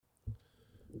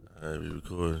All right, we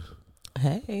recording.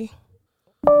 Hey.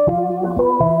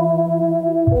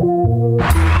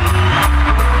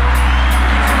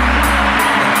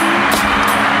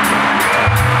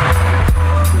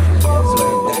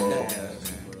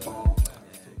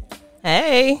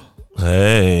 Hey.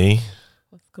 Hey.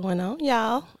 What's going on,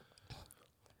 y'all?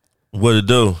 What it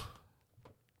do?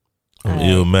 I'm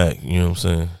Hey. Ill Mac, you know what I'm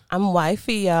saying? I'm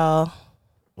wifey, y'all.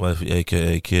 Wifey,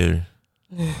 a.k.a. Carrie.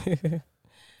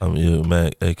 I'm Ill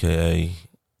Mac, a.k.a.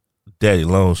 Daddy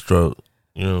Long Stroke.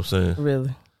 You know what I'm saying?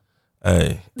 Really?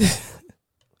 Hey.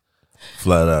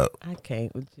 Flat out. I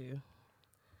can't with you.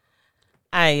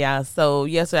 All right, y'all. So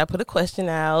yesterday I put a question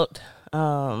out,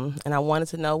 and I wanted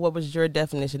to know what was your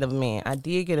definition of a man. I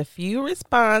did get a few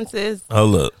responses.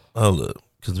 Hold up.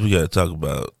 Because we got to talk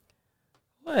about,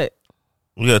 What?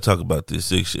 we got to talk about this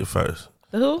sick shit first.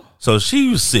 Who? So she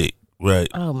was sick, right?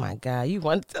 Oh my God! You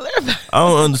want to tell everybody? I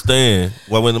don't understand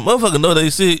why when the motherfucker know they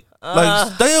sick,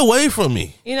 like stay away from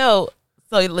me. You know.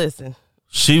 So listen.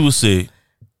 She was sick.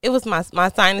 It was my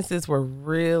sinuses were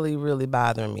really, really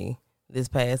bothering me this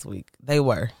past week. They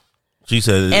were. She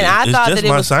said, and I it's thought just that it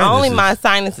my was sinuses. only my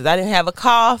sinuses. I didn't have a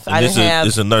cough. And I didn't have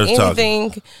this a nurse anything.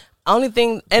 talking. Only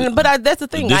thing, but that's the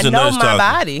thing. This I a know nurse my talking.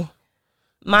 body.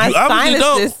 My You obviously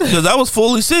don't, sinuses. because I was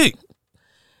fully sick.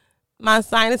 My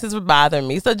sinuses were bothering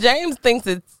me. So James thinks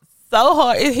it's so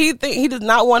hard. He does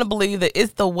not want to believe that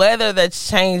it's the weather that's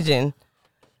changing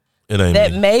It ain't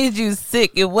that me. made you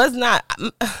sick. It was not.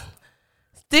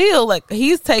 Still, like,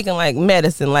 he's taking like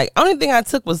medicine. Like, only thing I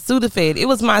took was Sudafed. It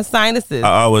was my sinuses.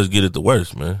 I always get it the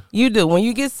worst, man. You do. When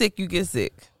you get sick, you get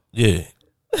sick. Yeah.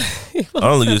 I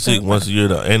only get sick once a year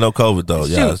though. Ain't no COVID though,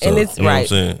 y'all. Shoot, So, and it's you know right. what I'm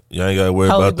saying? You ain't gotta worry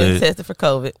Totally about been that. tested for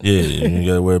COVID. Yeah, you ain't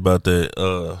gotta worry about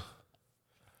that.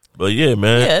 But yeah,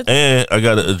 man. Yes. And I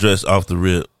gotta address off the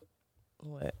rip.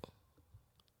 What?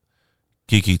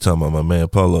 Kiki talking about my man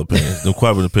polo pants. Them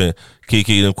carpenter pants.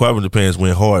 Kiki, them carpenter pants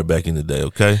went hard back in the day,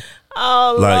 okay?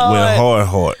 Oh, Like Lord. went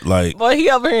hard. Like Boy, he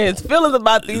over here in his feelings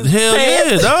about these hell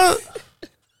pants. yeah, dog.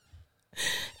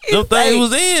 He Them say- things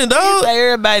was in, he dog. say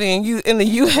everybody in the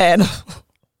U had them.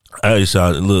 Hey,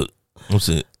 shot, look, I'm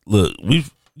saying, look, we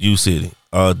U City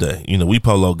all day. You know, we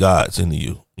polo gods in the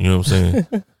U. You know what I'm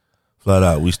saying? Flat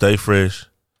out, we stay fresh,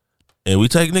 and we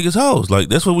take niggas hoes. Like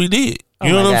that's what we did.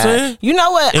 You know Oh, my what I'm God. saying? You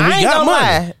know what? And we I ain't got gonna money.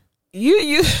 lie.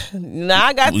 You. Now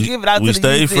I got to give it out to We the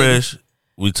stayed U City. fresh.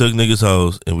 We took niggas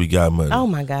hoes, and we got money. Oh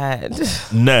my God.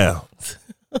 Now,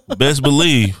 best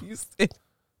believe You said-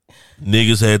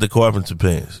 niggas had the carpenter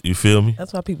pants. You feel me?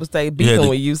 That's why people stay had beefing to-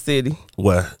 with U City.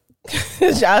 Why?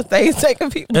 Y'all stay taking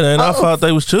people. It ain't our home. fault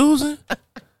they was choosing.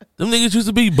 Them niggas used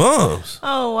to be bums.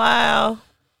 Oh wow.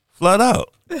 Flat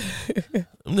out. Them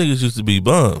niggas used to be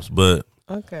bums, but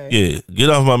Okay. yeah, get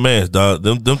off my mans, dog.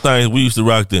 Them things, we used to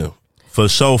rock them. For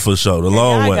sure, the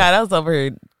long way. God, I was over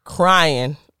here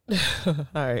crying. All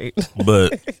right.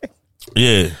 But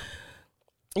yeah,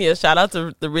 Yeah, shout out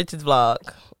to the Richards vlog.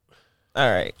 All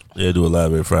right. they do a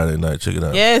live every Friday night. Check it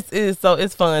out. Yes, it's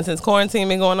fun. Since quarantine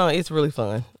been going on, it's really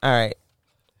fun. All right.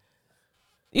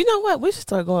 You know what? We should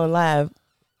start going live.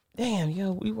 Damn,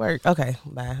 yo, we work. Okay,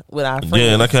 bye. With our friends.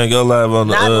 Yeah, and I can't go live on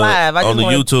the Not live. I on just the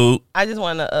wanna- YouTube I just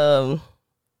want to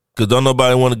because don't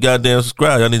nobody want to goddamn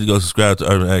subscribe. Y'all need to go subscribe to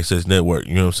Urban Access Network.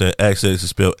 You know what I'm saying? Access is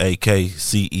spelled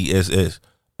AKCESS.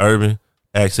 Urban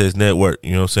Access Network.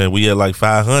 You know what I'm saying? We at like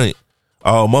 500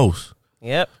 almost.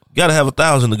 Yep. Got to have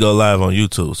 1,000 to go live on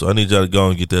YouTube. So I need y'all to go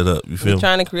and get that up. You feel We're me?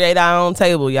 trying to create our own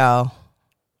table, y'all.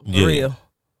 For Yeah. real.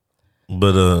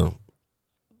 But go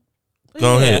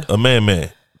Yeah. ahead, a man.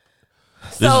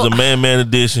 This So- is a man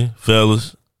edition,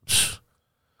 fellas.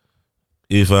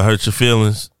 If I hurt your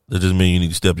feelings, that just means you need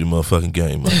to step your motherfucking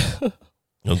game up.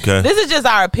 Okay? This is just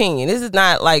our opinion. This is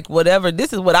not like whatever.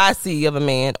 This is what I see of a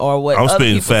man or what I'm other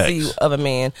spitting people facts. see of a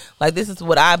man. Like, this is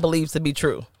what I believe to be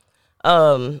true.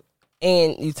 And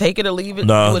you take it or leave it.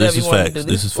 No, do whatever this is you want facts. to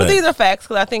do. This is Well, facts. these are facts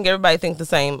because I think everybody thinks the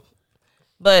same.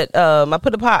 But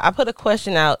I put a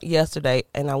question out yesterday,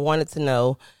 and I wanted to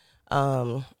know.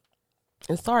 And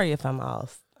sorry if I'm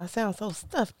off. I sound so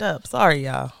stuffed up. Sorry,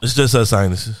 y'all. It's just our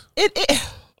sinuses.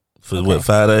 For Okay. what,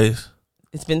 5 days?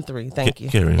 It's been 3. Thank you.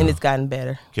 Carry on. And it's gotten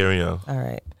better. Carry on. All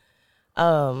right.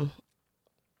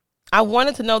 I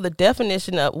wanted to know the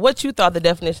definition of what you thought the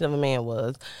definition of a man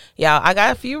was. Y'all, I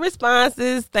got a few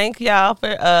responses. Thank y'all for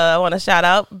I want to shout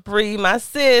out Bree, my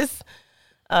sis.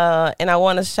 And I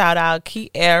want to shout out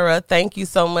Kiara. Thank you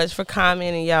so much for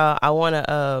commenting, y'all. I want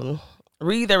to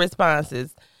read the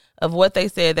responses of what they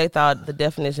said they thought the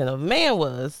definition of a man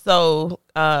was. So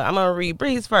I'm going to read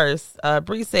Bree's first.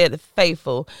 Bree said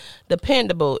faithful,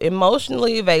 dependable,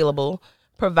 emotionally available,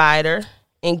 provider,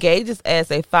 engages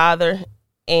as a father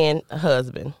and a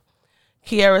husband.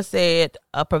 Kiara said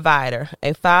a provider,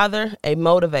 a father, a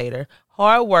motivator,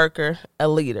 hard worker, a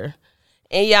leader.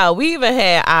 And y'all, we even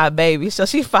had our baby. So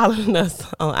she following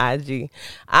us on IG.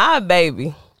 Our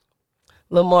baby,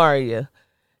 Lamaria,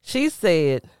 she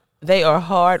said they are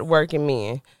hard-working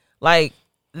men. Like,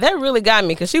 that really got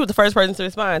me because she was the first person to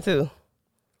respond, too.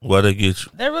 Why they get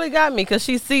you? That really got me because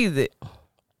she sees it.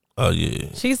 Oh, yeah.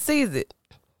 She sees it.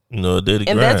 You know, daddy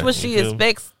and grind, that's what she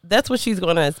expects. That's what she's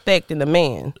going to expect in a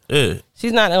man. Yeah.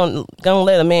 She's not going to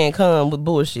let a man come with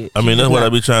bullshit. I mean, that's what I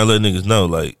be trying to let niggas know.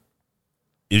 Like,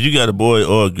 if you got a boy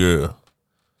or a girl,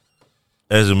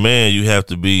 as a man, you have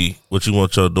to be what you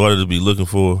want your daughter to be looking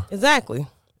for. Exactly.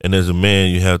 And as a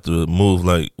man, you have to move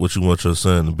like what you want your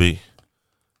son to be.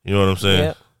 You know what I'm saying?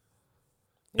 Yep.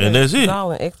 And that's it. It's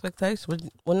all in expectations.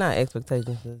 Well, not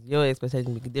expectations. Your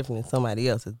expectations be different than somebody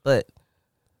else's. But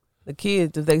the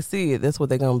kids, if they see it, that's what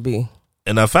they're going to be.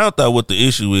 And I found out what the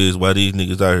issue is why these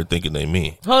niggas out here thinking they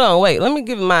mean. Hold on, wait. Let me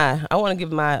give I want to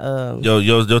give my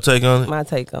your take on it. My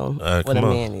take on right, what a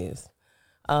man is.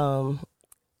 I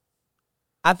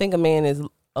think a man is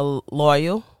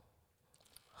loyal,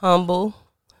 humble.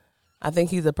 I think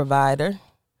he's a provider.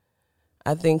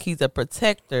 I think he's a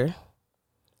protector.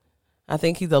 I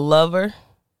think he's a lover,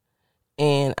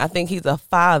 and I think he's a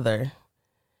father,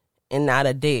 and not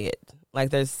a dad.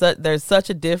 Like there's such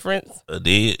a difference. A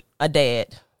dad. A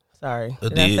dad. Sorry.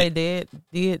 Did I say dad?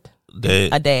 Dad. Dad.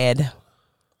 A dad.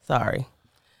 Sorry.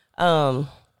 And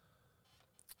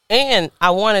I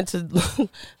wanted to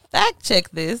fact check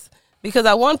this because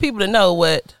I want people to know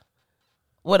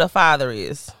what a father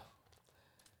is.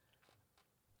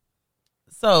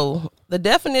 So, the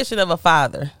definition of a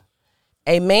father,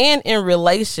 a man in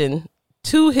relation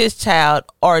to his child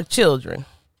or children.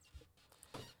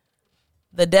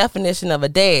 The definition of a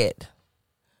dad,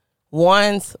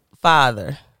 one's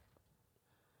father.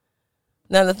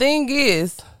 Now, the thing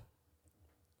is,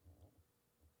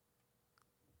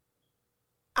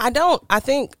 I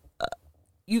think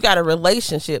you got a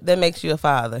relationship that makes you a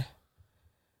father.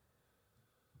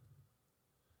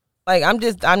 Like, I'm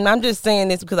just saying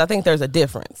this because I think there's a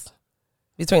difference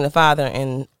between a father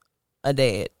and a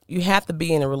dad. You have to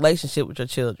be in a relationship with your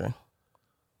children.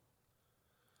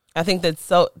 I think that's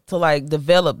so to like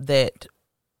develop that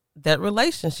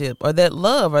relationship or that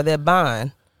love or that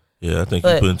bond. Yeah, I think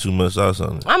you're putting too much sauce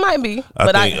on it. I might be,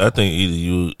 I think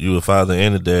either you a father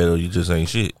and a dad, or you just ain't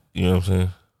shit. You know what I'm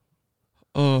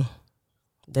saying?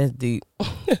 That's deep.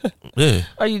 Yeah.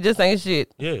 Or you just ain't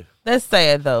shit. Yeah. That's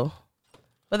sad though.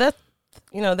 But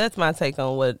that's my take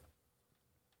on what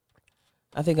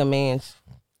I think a man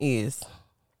is.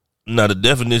 Now, the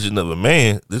definition of a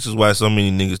man, this is why so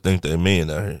many niggas think they're men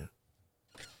out here,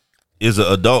 is an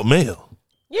adult male.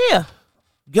 Yeah.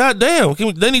 Goddamn,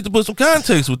 they need to put some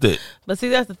context with that. But see,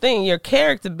 that's the thing. Your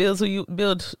character builds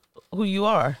who you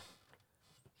are.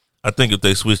 I think if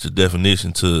they switch the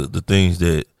definition to the things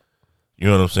that, you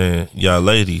know what I'm saying, y'all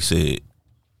ladies said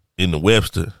in the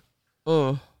Webster,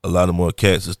 a lot of more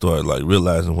cats will start like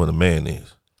realizing what a man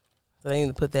is. So they need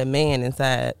to put that man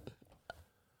inside.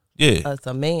 Yeah, it's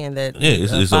a man that. Yeah,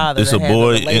 it's a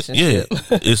boy.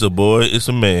 It's a boy. It's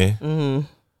a man. Mm-hmm.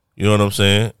 You know what I'm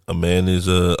saying? A man is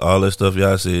all that stuff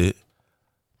y'all said,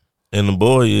 and the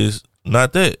boy is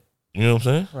not that. You know what I'm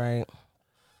saying? Right.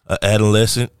 An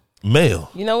adolescent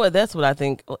male. You know what? That's what I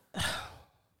think.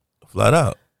 Flat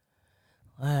out.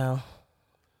 Wow.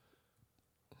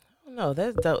 No,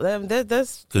 that's dope.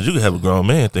 That's because you can have a grown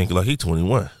man thinking like he's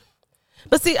 21.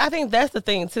 But see, I think that's the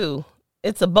thing too.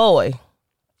 It's a boy.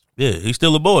 Yeah, he's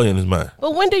still a boy in his mind.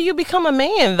 But when do you become a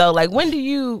man though? Like when do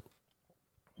you?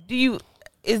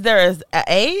 Is there an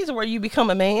age where you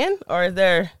become a man, or is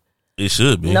there? It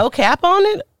should be no cap on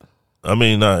it. I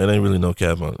mean, nah, it ain't really no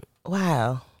cap on it.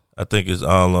 Wow. I think it's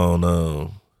all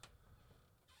on.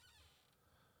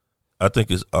 I think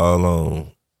it's all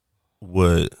on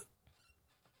what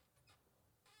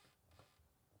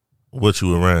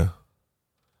you around.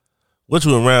 What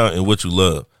you around and what you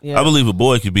love. Yeah. I believe a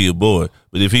boy could be a boy,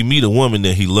 but if he meet a woman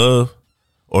that he love,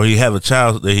 or he have a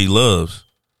child that he loves,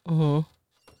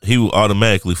 he will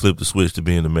automatically flip the switch to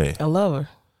being a man. A lover.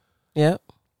 Yep.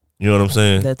 You know what I'm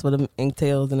saying? That's what it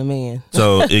entails in a man.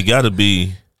 So it gotta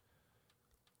be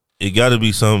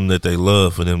something that they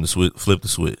love for them to flip the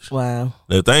switch. Wow.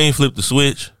 Now, if they ain't flip the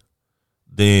switch,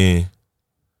 then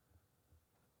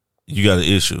you got an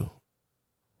issue.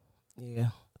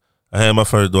 Yeah. I had my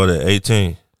first daughter at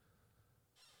 18.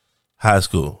 High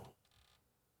school.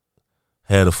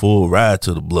 Had a full ride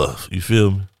to the Bluff. You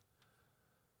feel me?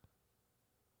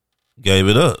 Gave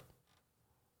it up.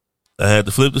 I had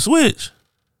to flip the switch.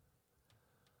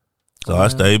 So I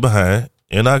stayed behind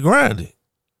and I grind it.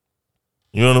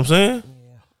 You know what I'm saying?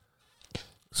 Yeah.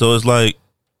 So it's like,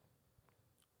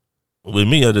 with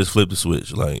me, I just flipped the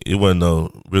switch. Like, it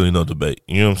wasn't really no debate.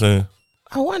 You know what I'm saying?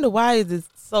 I wonder why is it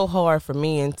so hard for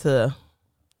men to.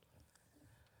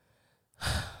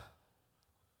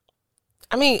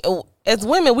 I mean, as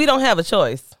women, we don't have a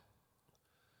choice.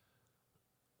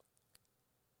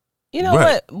 You know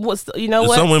Right. what? You know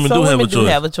what? Some women do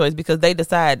have a choice. because they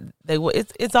decide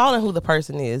it's all in who the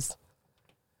person is.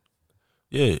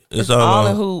 Yeah, It's all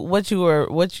in what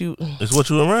you. It's what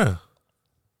you around.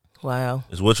 Wow.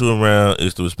 It's what you around.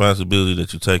 It's the responsibility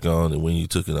that you take on and when you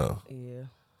took it on. Yeah.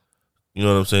 You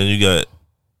know what I'm saying? You got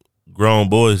grown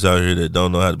boys out here that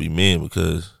don't know how to be men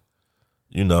because,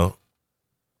 you know,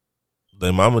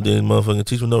 their mama didn't motherfucking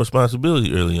teach them no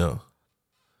responsibility early on.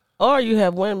 Or you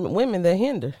have women that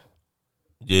hinder.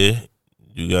 Yeah,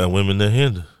 you got women that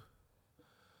hinder.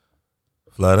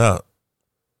 Flat out.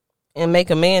 And make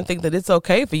a man think that it's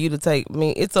okay for you to take. I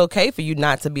mean, it's okay for you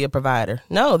not to be a provider.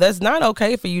 No, that's not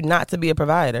okay for you not to be a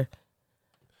provider.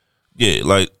 Yeah,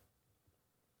 like,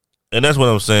 and that's what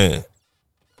I'm saying.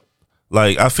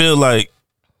 Like, I feel like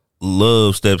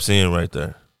love steps in right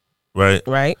there, right?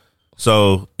 Right.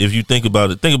 So if you think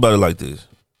about it like this.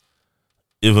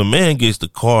 If a man gets the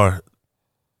car,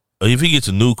 or if he gets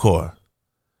a new car,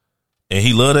 and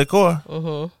he love that car,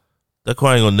 that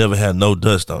car ain't gonna never have no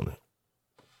dust on it.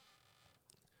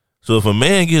 So if a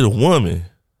man get a woman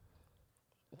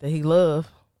that he love,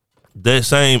 that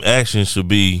same action should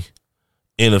be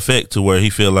in effect to where he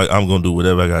feel like I'm gonna do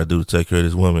whatever I gotta do to take care of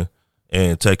this woman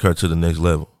and take her to the next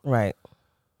level. Right.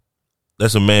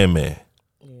 That's a man.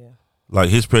 Yeah. Like,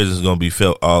 his presence is gonna be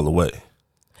felt all the way.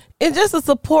 It's just a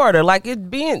supporter, like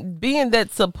it being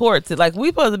that supports it. Like, we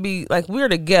supposed to be like, we're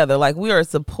together, like we are a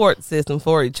support system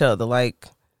for each other. Like,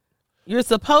 you're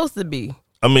supposed to be.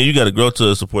 I mean, you got to grow to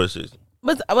a support system.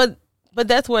 But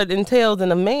that's what it entails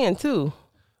in a man too.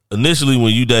 Initially,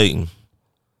 when you dating,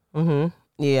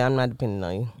 yeah, I'm not depending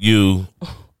on you. You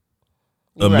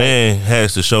a right. man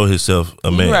has to show himself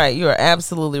a man. You're right. You are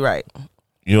absolutely right.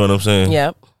 You know what I'm saying?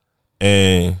 Yep.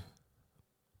 And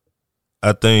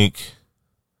I think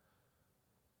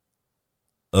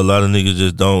a lot of niggas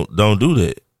just don't do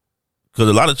that, because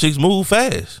a lot of chicks move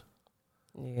fast.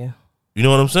 Yeah. You know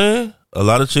what I'm saying? A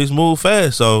lot of chicks move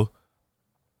fast, so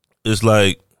it's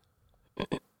like,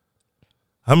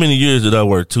 how many years did I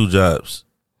work 2 jobs?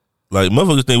 Like,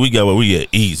 motherfuckers think we got what we get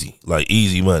easy, like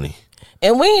easy money.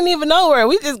 And we ain't even nowhere.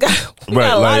 We just got, right.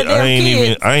 got a lot Like, of damn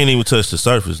kids. I ain't even touched the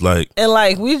surface. Like, and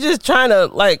like, we just trying to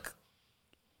like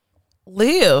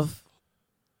live.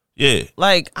 Yeah.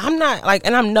 Like, I'm not like,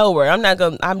 and I'm nowhere. I'm not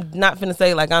finna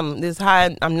say like I'm this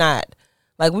high. I'm not.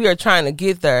 Like, we are trying to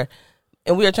get there,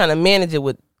 and we are trying to manage it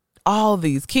with all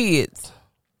these kids.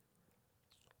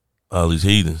 All these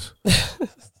heathens.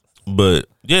 But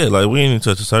yeah, like, we ain't even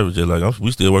touched the surface yet. Like, we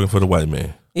still working for the white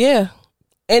man. Yeah.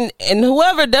 And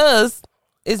whoever does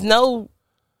is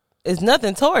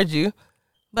nothing towards you.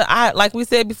 But like we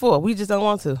said before, we just don't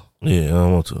want to. Yeah, I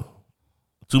don't want to.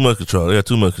 Too much control. I got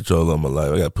too much control on my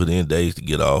life. I got to put in days to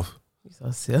get off. You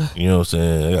so silly. You know what I'm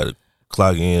saying? I got to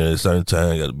clock in at a certain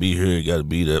time. I got to be here. Got to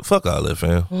be there. Fuck all that,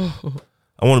 fam.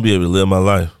 I want to be able to live my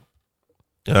life.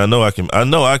 And I know I can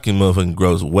motherfucking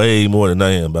grow way more than I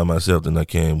am by myself than I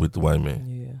can with the white man.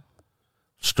 Yeah.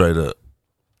 Straight up.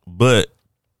 But,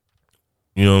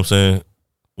 you know what I'm saying?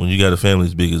 When you got a family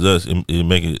as big as us, it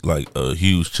make it like a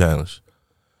huge challenge.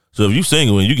 So if you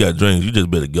single and you got dreams, you just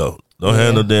better go. Don't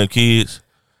have no damn kids.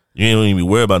 You ain't even be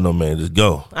worried about no man. Just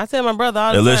go. I tell my brother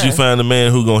all the Unless time. you find a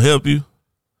man who gonna help you,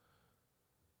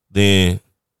 then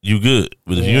you good.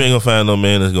 But if you ain't gonna find no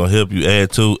man that's gonna help you,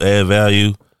 add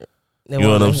value, you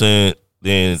know what I'm saying?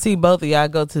 Then see both of y'all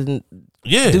go to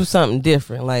do something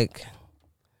different. Like,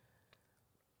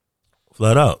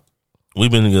 flat out.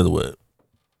 We've been together what?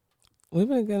 We've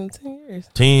been together 10 years.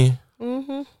 10?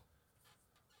 10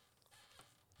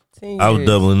 years. I was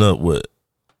doubling up what?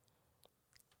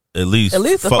 At least the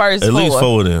first 4. At least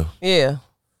 4 of them. Yeah.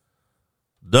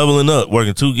 Doubling up,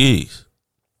 working 2 gigs.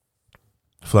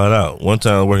 Flat out. One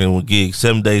time working with gigs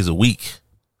 7 days a week.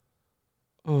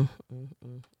 I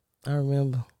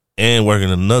remember. And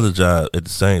working another job at the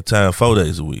same time 4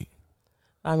 days a week.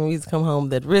 I mean, we used to come home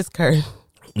with that wrist hurt.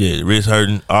 Yeah, the wrist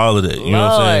hurting, all of that. You know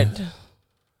what I'm saying?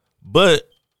 But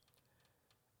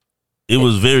it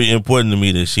was very important to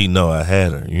me that she know I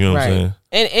had her. You know what I'm saying?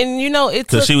 And you know, it took,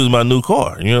 because she was my new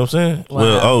car. You know what I'm saying? Wow.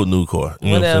 Well, old new car.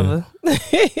 You know whatever. what I'm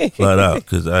saying? Flat out,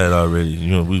 because I had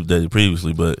already, we've dated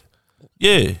previously, but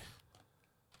yeah,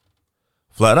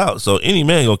 flat out. So any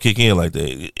man gonna kick in like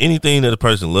that. Anything that a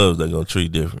person loves, they're gonna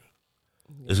treat different.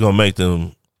 It's gonna make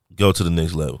them go to the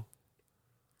next level.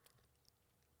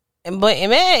 And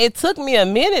man, it took me a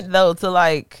minute though to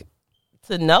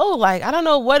know. Like, I don't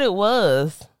know what it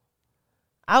was.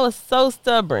 I was so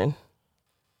stubborn.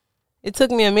 It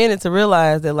took me a minute to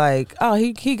realize that, like, oh,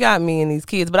 he got me and these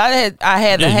kids. But I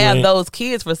had to have those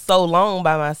kids for so long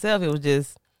by myself. It was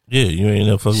just you ain't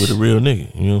never fuck with a real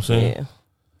nigga. You know what I'm saying? Yeah.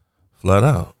 Flat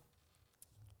out.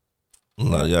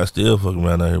 Like, y'all still fucking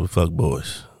around out here with fuck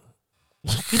boys.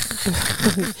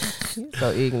 You're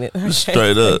so ignorant.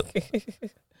 Straight up.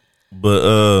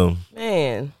 But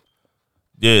man.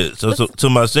 Yeah, so to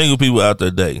my single people out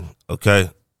there dating, okay?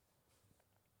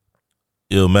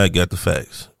 Yo, Mac got the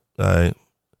facts. All right.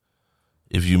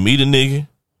 If you meet a nigga,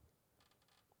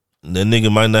 that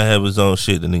nigga might not have his own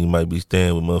shit. The nigga might be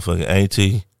staying with motherfucking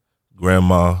auntie,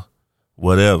 grandma,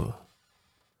 whatever.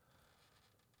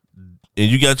 And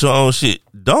you got your own shit.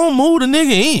 Don't move the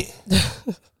nigga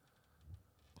in.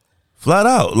 Flat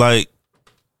out. Like,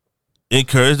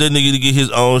 encourage that nigga to get his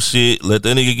own shit. Let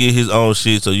that nigga get his own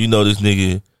shit so you know this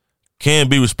nigga can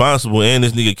be responsible and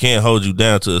this nigga can't hold you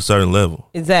down to a certain level.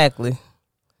 Exactly.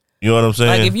 You know what I'm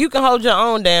saying? Like, if you can hold your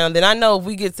own down, then I know if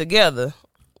we get together,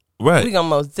 right, we gonna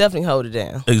most definitely hold it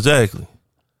down. Exactly.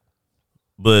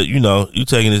 But, you know, you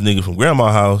taking this nigga from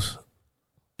grandma's house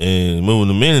and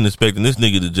moving him in and expecting this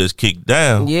nigga to just kick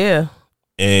down. Yeah.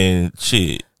 And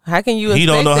shit. How can you he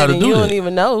don't know how to do you that. don't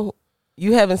even know.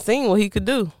 You haven't seen what he could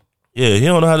do. Yeah, he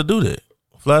don't know how to do that.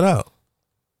 Flat out.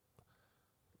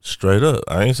 Straight up.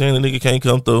 I ain't saying the nigga can't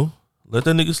come through. Let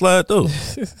that nigga slide through.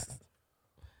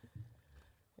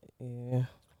 Yeah.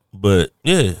 But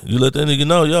yeah, you let that nigga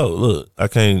know, yo, look,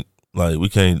 we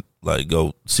can't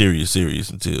go serious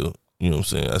until, you know what I'm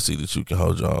saying, I see that you can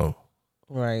hold your own.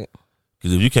 Right.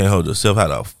 Because if you can't hold yourself, how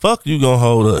the fuck you gonna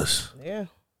hold us? Yeah.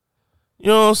 You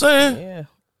know what I'm saying? Yeah.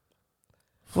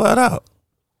 Flat out.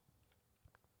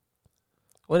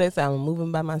 What they say, I'm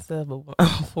moving by myself, but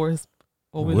I'm forced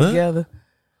when we're What? together.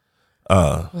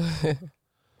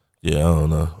 Yeah, I don't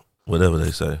know. Whatever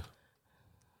they say.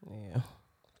 Yeah.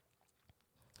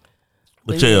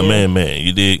 But yeah, man,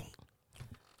 you dig?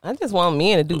 I just want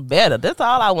men to do better. That's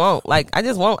all I want. Like, I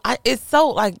just want, it's so,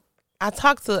 like, I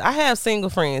have single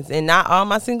friends, and not all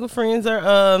my single friends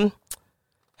are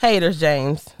haters,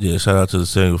 James. Yeah, shout out to the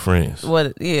single friends.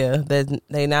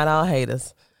 They not all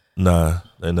haters. Nah,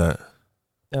 they not.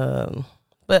 And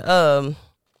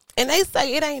they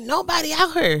say it ain't nobody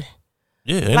out here.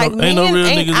 Yeah, ain't no real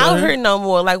niggas out here no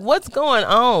more. Like, what's going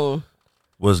on?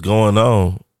 What's going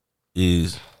on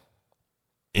is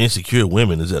insecure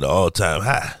women is at an all-time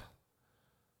high.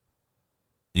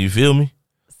 You feel me?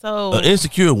 So An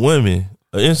insecure woman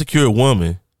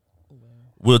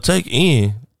will take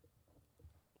in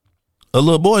a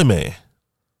little boy man.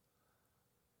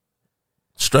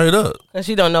 Straight up. because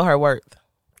she don't know her worth.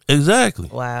 Exactly.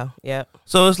 Wow. Yep.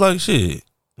 So it's like, shit,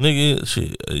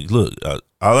 nigga, look,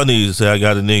 all I need is to say I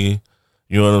got a nigga.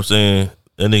 You know what I'm saying?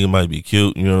 That nigga might be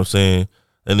cute. You know what I'm saying?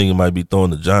 That nigga might be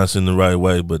throwing the Johnson the right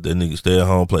way, but that nigga stay at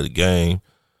home, play the game.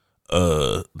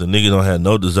 The nigga don't have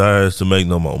no desires to make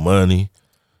no more money.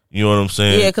 You know what I'm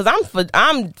saying? Yeah, because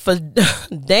I'm for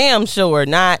damn sure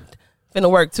not finna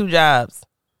work 2 jobs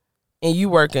and you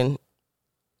working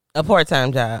a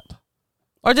part-time job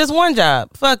or just 1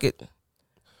 job. Fuck it.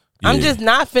 I'm just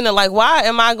not finna, like, why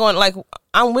am I going, like,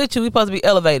 I'm with you. We supposed to be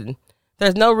elevated.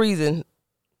 There's no reason.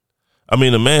 I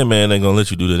mean, a man ain't gonna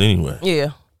let you do that anyway.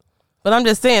 Yeah. But I'm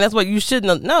just saying, that's what you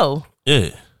shouldn't know.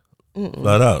 Yeah.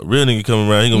 Flat out. Real nigga coming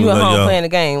around, he gonna You be at like, home yo, playing the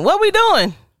game. What we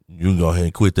doing? you can go ahead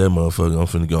and quit that motherfucker. I'm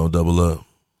finna go and double up.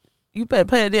 You better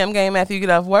play the damn game after you get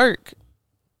off work.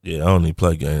 Yeah, I don't need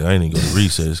play games. I ain't even go to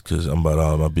recess because I'm about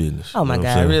all my business. Oh, my You know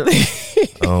what God, I'm really?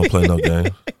 I don't play no games.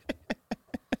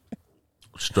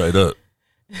 Straight up.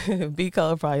 B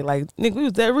Cole probably like, nigga, we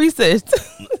was at recess.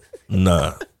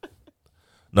 Nah,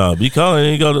 be calling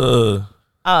ain't go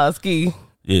to Ski.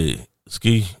 yeah,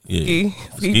 ski. Yeah. Ski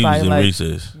Ski was probably in like,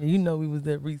 recess. you know we was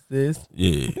at recess.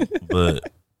 Yeah.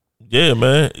 But yeah,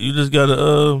 man, you just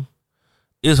gotta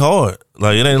it's hard.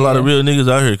 Like, it ain't a lot of real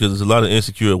niggas out here because there's a lot of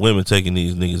insecure women taking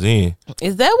these niggas in.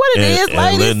 Is that what it is, and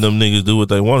ladies? letting them niggas do what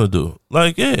they want to do.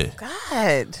 Like, yeah.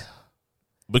 God.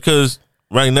 Because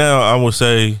right now, I would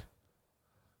say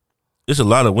it's a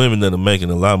lot of women that are making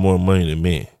a lot more money than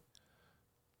men.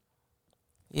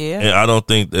 Yeah. And I don't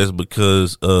think that's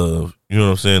because of, you know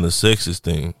what I'm saying, the sexist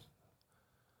thing.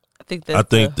 I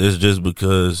think that's just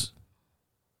because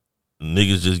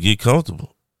niggas just get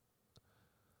comfortable.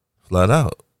 Flat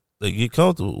out. They get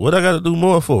comfortable. What I got to do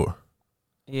more for?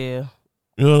 Yeah.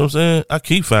 You know what I'm saying? I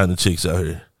keep finding chicks out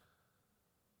here.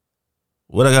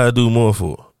 What I got to do more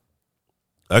for?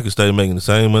 I could stay making the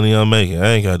same money I'm making.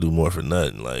 I ain't gotta do more for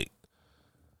nothing. Like,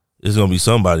 it's gonna be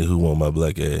somebody who want my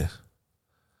black ass.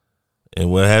 And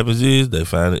what happens is they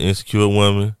find an insecure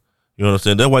woman. You know what I'm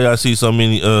saying? That's why y'all see so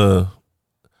many, I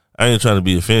ain't trying to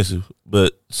be offensive,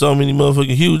 but so many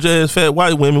motherfucking huge ass fat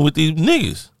white women with these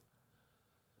niggas.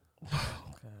 Oh,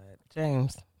 God.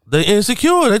 James. They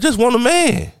insecure. They just want a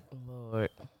man. Lord.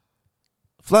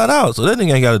 Flat out. So that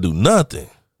nigga ain't got to do nothing.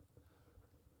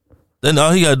 Then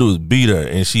all he got to do is beat her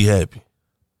and she happy.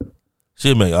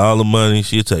 She'll make all the money.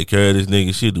 She'll take care of this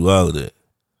nigga. She'll do all of that.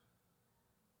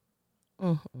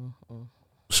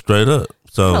 Straight up.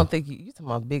 So I don't think you talking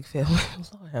about big fat women.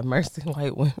 Lord have mercy,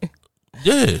 white women.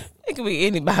 Yeah. It could be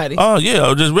anybody. Oh, yeah.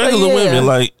 Or just regular yeah. women.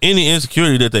 Like, any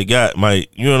insecurity that they got might,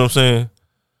 you know what I'm saying?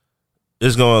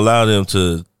 It's going to allow them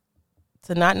to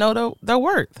not know their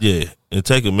worth. Yeah. And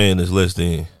take a man that's less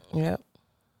than. Yep.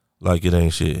 Like it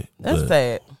ain't shit. That's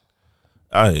sad.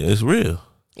 It's real.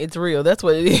 It's real. That's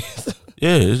what it is.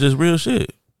 Yeah, it's just real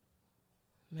shit.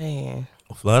 Man.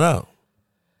 Flat out.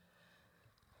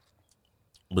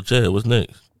 But yeah, what's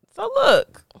next? So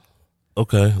look.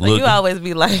 Okay. Like you always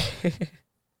be like,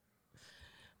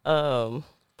 your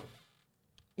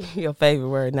favorite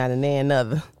word, not a nan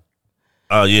other.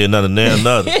 Oh yeah, not a nan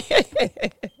other.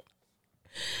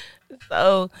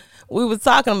 So we was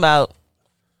talking about,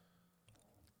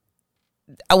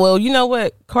 well, you know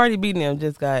what? Cardi B and them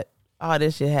just got all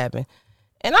this shit happen.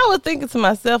 And I was thinking to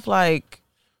myself, like,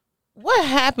 what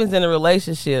happens in a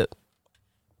relationship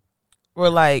where,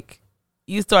 like,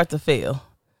 you start to fail?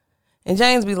 And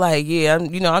James be like, yeah,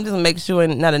 I'm just making sure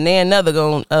not a nan another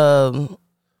gonna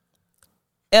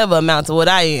ever amount to what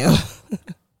I am.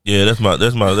 Yeah, that's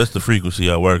the frequency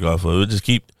I work off of.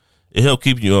 It help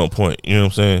keep you on point. You know what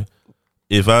I'm saying?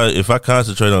 If I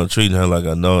concentrate on treating her like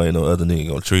I know ain't no other nigga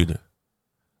gonna treat her,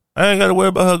 I ain't gotta worry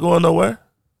about her going nowhere.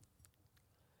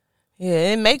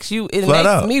 Yeah, it makes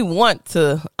me want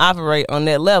to operate on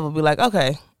that level. Be like,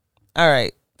 okay, all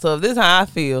right. So if this is how I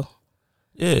feel,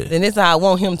 yeah, then this is how I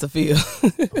want him to feel.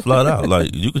 Flat out.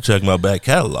 Like, you can check my back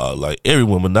catalog. Like, every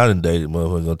woman not in dated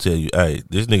motherfucker gonna tell you, hey,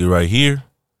 this nigga right here,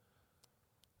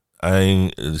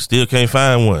 still can't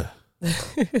find one.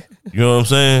 You know what I'm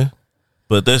saying?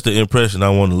 But that's the impression I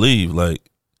want to leave. Like,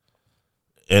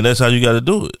 and that's how you got to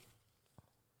do it.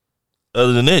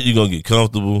 Other than that, you're gonna get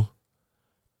comfortable,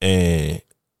 and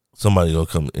somebody gonna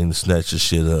come and snatch your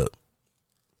shit up,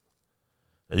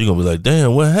 and you're gonna be like,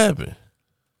 damn, what happened?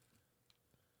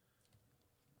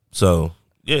 So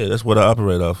yeah, that's what I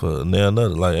operate off of. Now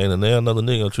another, like, ain't a now another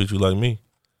nigga gonna treat you like me.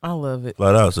 I love it.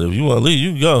 Flat out. So if you want to leave,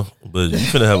 you can go, but you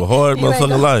finna have a hard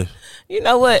motherfucking life. You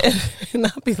know what? And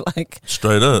I'll be like,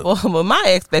 straight up. Well, but my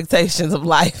expectations of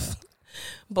life,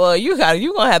 boy, you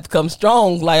gonna have to come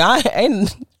strong. Like, I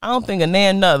don't think a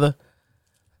nan another.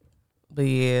 But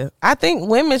yeah, I think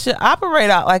women should operate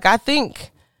out. Like, everybody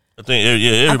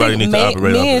needs to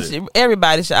operate off of it.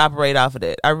 Everybody should operate off of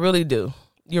that. I really do.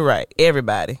 You're right.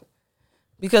 Everybody.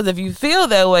 Because if you feel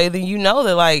that way, then you know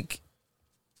that, like,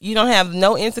 you don't have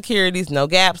no insecurities, no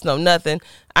gaps, no nothing.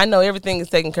 I know everything is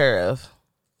taken care of.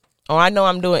 Or I know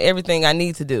I'm doing everything I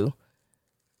need to do.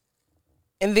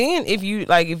 And then if you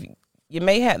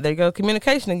may have, there go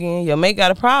communication again, your mate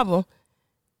got a problem,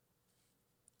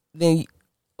 then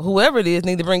whoever it is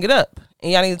need to bring it up.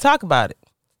 And y'all need to talk about it.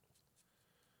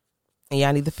 And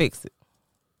y'all need to fix it.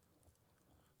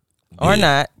 Or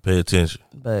not. Pay attention.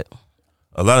 But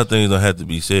a lot of things don't have to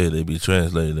be said. They be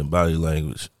translated in body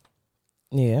language.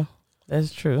 Yeah,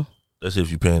 that's true. That's if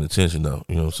you're paying attention, though.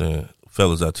 You know what I'm saying?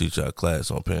 Fellas, I teach y'all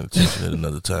class on paying attention at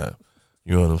another time.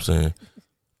 You know what I'm saying?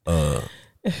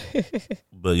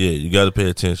 But yeah, you got to pay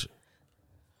attention.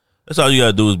 That's all you got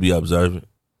to do is be observant.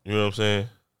 You know what I'm saying?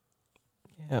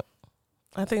 Yeah.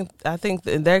 I think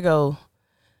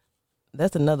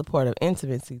that's another part of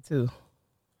intimacy, too.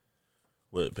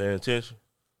 What, paying attention?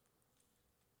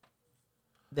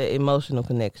 The emotional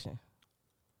connection.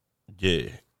 Yeah.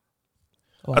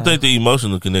 Wow. I think the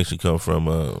emotional connection comes from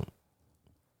a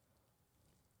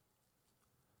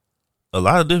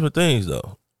lot of different things,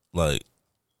 though. Like,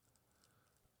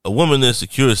 a woman that's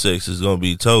secure sex is going to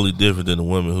be totally different than a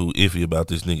woman who iffy about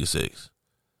this nigga sex.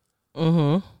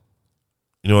 Mm-hmm.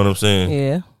 You know what I'm saying?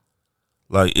 Yeah.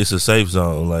 Like, it's a safe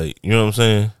zone. Like, you know what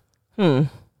I'm saying?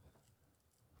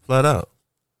 Flat out.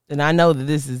 And I know what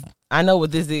this is.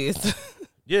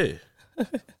 Yeah.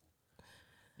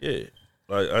 Yeah.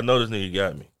 Like, I know this nigga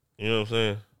got me. You know what I'm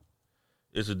saying?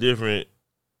 It's a different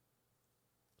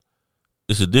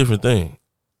thing.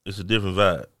 It's a different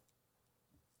vibe.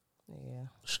 Yeah.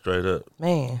 Straight up.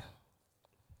 Man.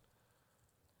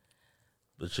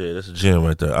 But yeah, that's a gem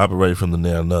right there. Operate from the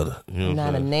now another. You know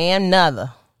Not a nan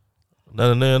another.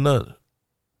 Not a nan another.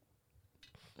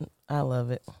 I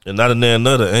love it. And not a nan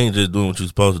another ain't just doing what you're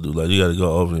supposed to do. Like, you got to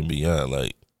go over and beyond.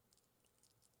 Like,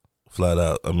 flat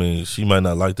out. I mean, she might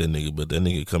not like that nigga, but that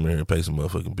nigga come in here and pay some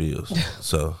motherfucking bills.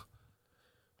 So,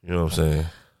 you know what I'm saying?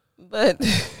 But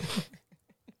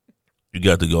you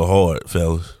got to go hard,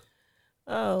 fellas.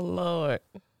 oh Lord.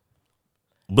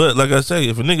 But like I say,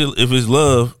 if it's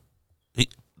love,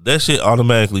 that shit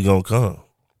automatically gonna come.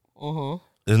 Mm-hmm.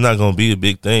 It's not gonna be a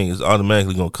big thing. It's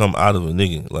automatically gonna come out of a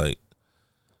nigga, like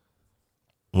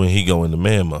when he go into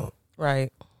man mode.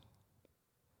 Right.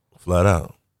 Flat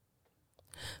out.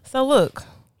 So look.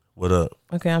 What up?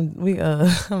 Okay, I'm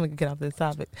gonna get off this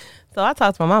topic. So I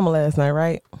talked to my mama last night,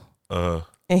 right?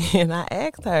 And I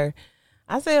asked her,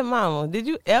 I said, Mama, did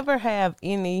you ever have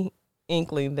any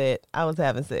inkling that I was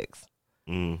having sex?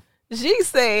 She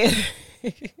said,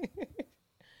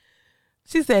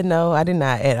 no, I did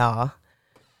not at all.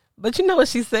 But you know what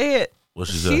she said? What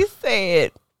she said? She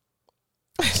said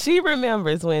she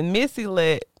remembers when Missy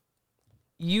let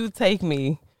you take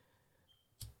me,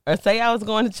 or say I was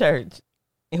going to church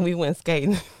and we went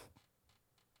skating.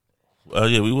 Oh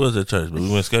yeah, we was at church, but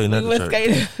we went skating at the church. We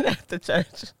went skating at the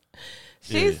church.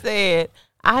 She said,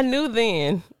 I knew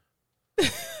then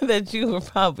that you were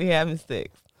probably having sex.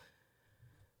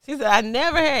 She said, I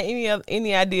never had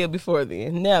any idea before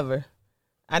then. Never.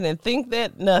 I didn't think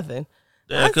that, nothing.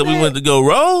 Damn, because we went to go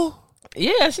roll?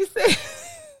 Yeah, she said.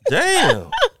 Damn.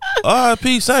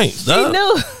 R.I.P. Saints, dog.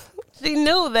 She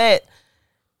knew that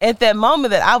at that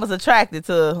moment that I was attracted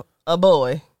to a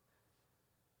boy.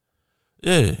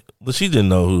 Yeah, but she didn't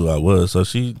know who I was, so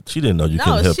she didn't know you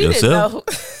couldn't help yourself.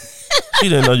 She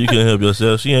didn't know you couldn't help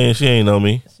yourself. She ain't know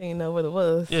me. She ain't know what it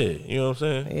was. Yeah, you know what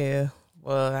I'm saying? Yeah.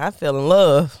 Well, I fell in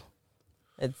love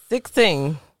at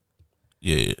 16.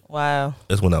 Yeah. Wow.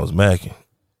 That's when I was macking.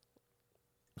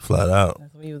 Flat out.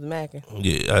 That's when you was macking.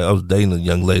 Yeah, I was dating a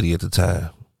young lady at the time.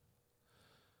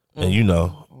 And you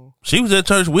know, she was at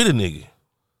church with a nigga.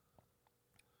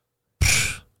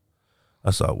 I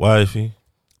saw wifey.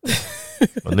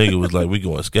 My nigga was like, we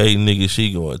going skating, nigga.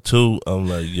 She going too. I'm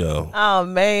like, yo. Oh,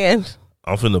 man.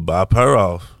 I'm finna bop her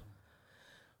off.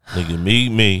 Nigga,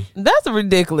 meet me. That's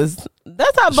ridiculous.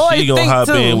 That's how boys think, too. She gonna hop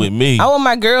in with me. I want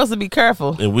my girls to be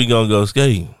careful. And we gonna go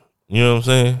skating. You know what I'm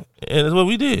saying? And that's what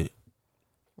we did.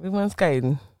 We went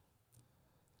skating.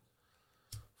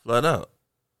 Flat out.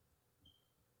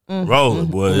 Rolling,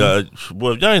 boy.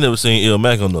 Boy, y'all ain't never seen Il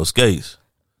Mac on no skates.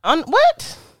 On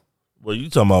what? Well,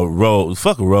 you talking about roll,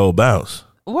 fuck a roll bounce.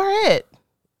 Where at?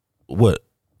 What?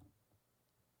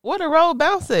 Where the roll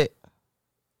bounce at?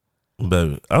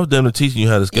 Baby, I was damn near teaching you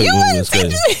how to skate when we went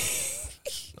skating.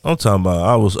 I'm talking about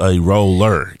I was a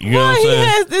roller. You know what I'm saying? He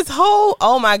has this whole,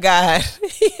 oh my God.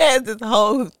 He has this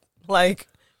whole, like,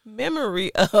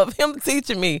 memory of him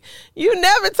teaching me. You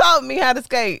never taught me how to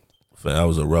skate. I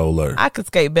was a roller. I could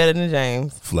skate better than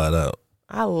James. Flat out.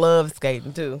 I love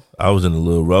skating too. I was in a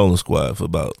little rolling squad for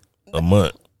about a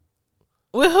month.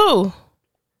 With who?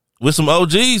 With some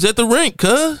OGs at the rink,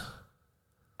 cuz.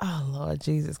 Oh, Lord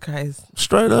Jesus Christ.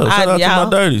 Straight up. Shout out to my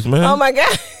dirties, man. Oh, my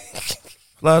God.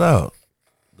 Flat out.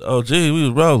 The OG, we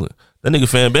was rolling. That nigga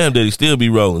Fan Bam Daddy still be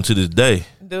rolling to this day.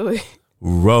 Do we?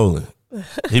 Rolling.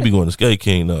 He be going to Skate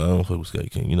King. No, I don't fuck with Skate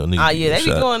King. You know, niggas. Oh, yeah, they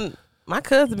be going. My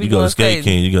cousin be going. You go to Skate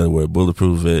King, you got to wear a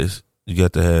bulletproof vest. You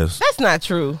got to have. That's not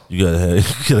true. You got to have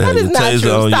the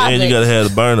taser on you, and you got to have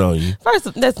the burn on you.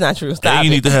 First, that's not true. Stop. And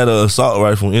you need to have the assault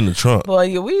rifle in the trunk. Boy,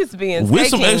 yeah, we used to be in with Skate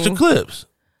some King extra clips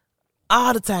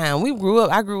all the time.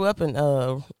 I grew up in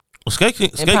Skate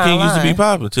King used to be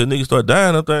popular till niggas start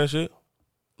dying up there and shit.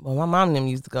 Well, my mom and them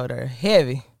used to go there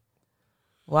heavy.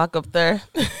 Walk up there.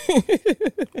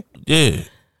 Yeah.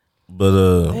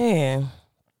 But man.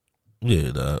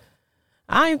 Yeah, dog.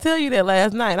 I didn't tell you that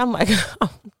last night. I'm like,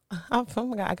 oh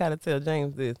my God, I gotta tell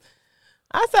James this.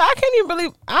 I said, I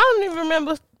don't even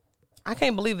remember. I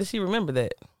can't believe that she remembered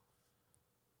that.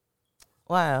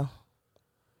 Wow.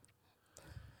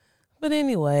 But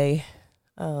anyway,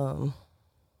 come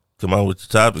on with your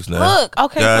topics now. Look,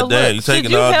 okay, God damn, you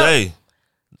taking all day.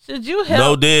 Should you help?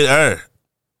 No dead air.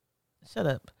 Shut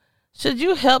up. Should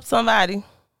you help somebody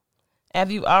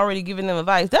after you've already given them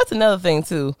advice? That's another thing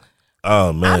too.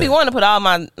 Oh man, I be wanting to put all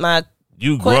my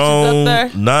you grown, up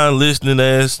there. Non-listening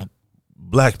ass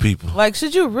black people. Like,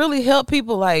 should you really help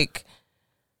people? Like,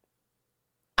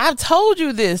 I've told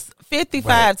you this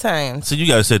 55 times. So you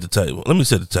gotta set the table. Let me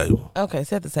set the table. Okay,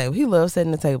 set the table. He loves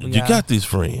setting the table. You got this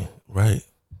friend, right?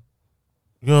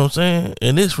 You know what I'm saying?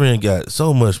 And this friend got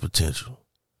so much potential.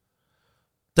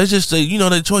 They just say,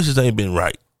 their choices ain't been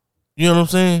right. You know what I'm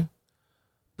saying?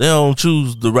 They don't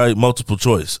choose the right multiple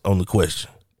choice on the question.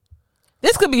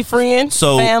 This could be friend,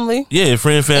 So family, yeah,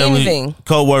 friend, family, anything.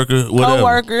 co-worker, whatever.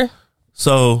 Co-worker.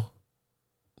 So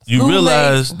you Schoolmate.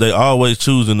 realize they always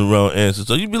choosing the wrong answer.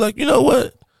 So you be like, you know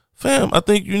what, fam, I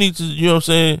think you need to, you know what I'm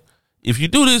saying? If you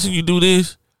do this and you do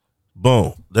this,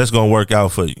 boom, that's gonna work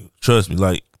out for you. Trust me.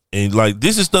 Like, and like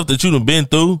this is stuff that you done been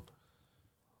through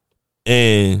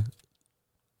and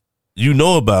you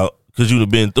know about because you done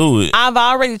been through it. I've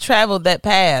already traveled that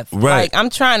path. Right. Like, I'm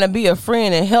trying to be a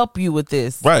friend and help you with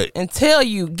this. Right. And tell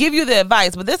you, give you the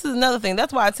advice. But this is another thing.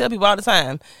 That's why I tell people all the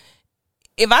time.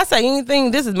 If I say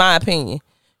anything, this is my opinion.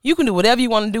 You can do whatever you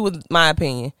want to do with my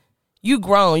opinion. You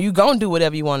grown. You gonna do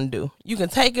whatever you want to do. You can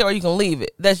take it or you can leave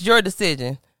it. That's your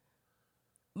decision.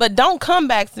 But don't come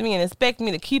back to me and expect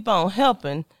me to keep on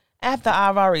helping after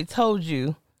I've already told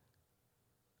you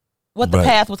what the Right.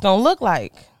 path was gonna look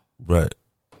like. Right.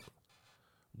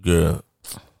 Girl,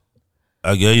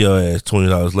 I gave your ass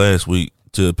 $20 last week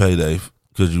to payday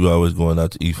because you always going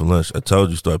out to eat for lunch. I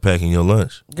told you start packing your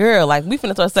lunch. Girl, like, we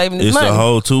finna start saving this It's money. a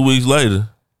whole 2 weeks later,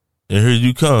 and here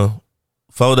you come,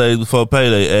 4 days before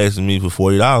payday, asking me for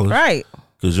 $40. Right.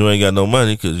 Because you ain't got no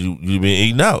money because you been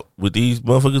eating out with these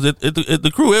motherfuckers at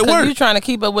the crew at Because work. you trying to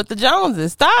keep up with the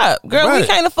Joneses. Stop. Girl, we Right.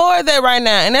 can't afford that right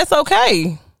now, and that's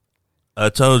okay. I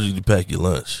told you to pack your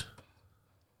lunch.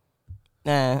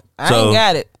 Nah, I So, ain't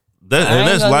got it. I And ain't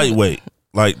that's gonna do lightweight.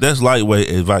 Like, that's lightweight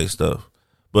advice stuff.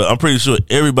 But I'm pretty sure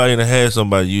everybody that had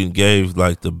somebody you gave,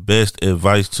 like, the best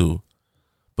advice to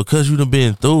because you done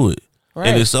been through it. Right.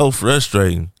 And it's so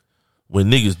frustrating when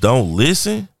niggas don't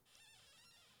listen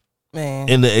Man,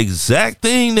 and the exact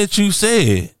thing that you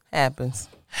said happens.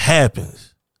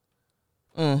 happens.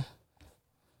 Mm.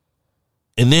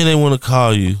 And then they want to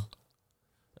call you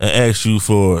and ask you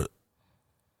for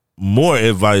more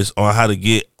advice on how to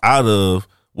get out of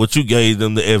what you gave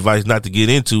them the advice not to get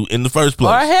into in the first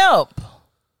place. Or help.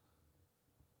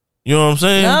 You know what I'm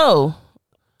saying? No.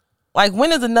 Like,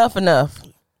 when is enough enough?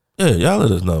 Yeah, y'all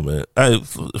let us know, man. Hey,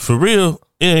 for real,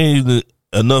 it ain't even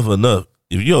enough.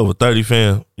 If you over 30,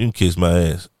 fam, you can kiss my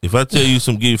ass. If I tell you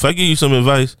if I give you some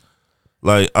advice,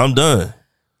 like, I'm done.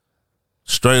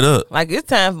 Straight up. Like, it's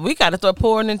time. We got to start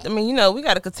pouring into, we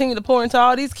got to continue to pour into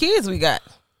all these kids we got.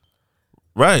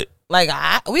 Right. Like,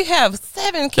 we have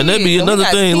 7 kids. And that'd be another we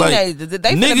got thing, like, teenagers. They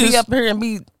finna be niggas- up here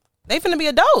and they finna be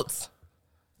adults.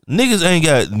 Niggas ain't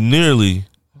got nearly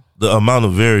the amount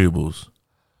of variables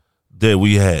that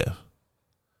we have.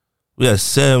 We got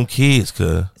 7 kids,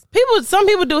 cuz. Some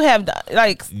people do have,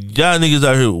 like, Y'all niggas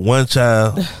out here with one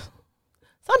child.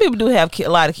 some people do have a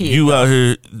lot of kids. You out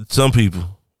here, some people.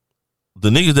 The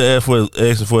niggas that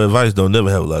asking for advice don't never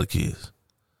have a lot of kids.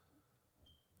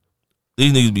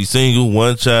 These niggas be single,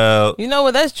 one child. You know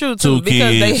what? That's true too. 2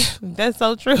 because kids. that's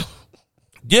so true.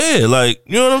 Yeah, like,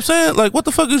 you know what I'm saying? Like, what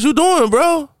the fuck is you doing,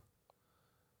 bro?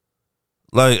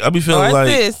 Like, I be feeling Or like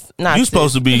sis, not you sis.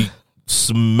 supposed to be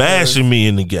smashing me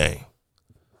in the game.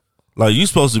 Like, you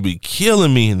supposed to be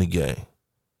killing me in the game.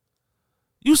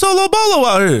 You solo bolo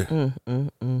out here.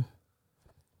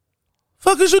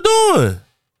 Fuck is you doing?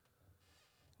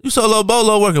 You solo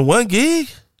bolo working 1 gig?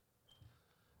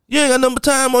 You ain't got number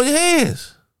time on your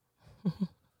hands.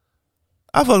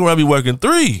 I fuck around be working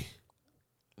 3.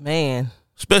 Man,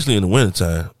 Especially in the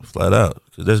wintertime, flat out,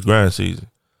 because that's grind season.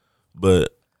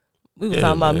 But we were yeah,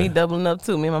 talking about man. me doubling up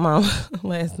too. Me and my mom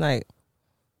last night.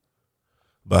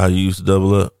 about how you used to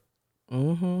double up.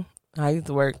 I used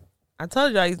to work. I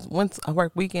told you I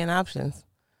work weekend options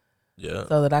Yeah,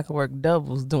 so that I could work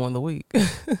doubles during the week.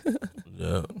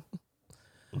 yeah.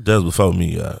 That's before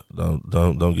me, y'all.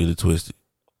 Don't get it twisted.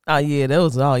 That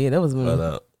was when Flat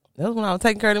out. that was when I was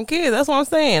taking care of them kids. That's what I'm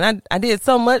saying. I did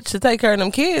so much to take care of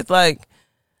them kids. Like,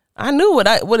 I knew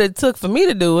what it took for me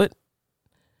to do it.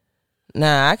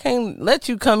 Nah, I can't let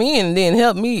you come in and then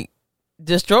help me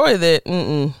destroy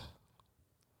that.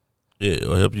 Yeah,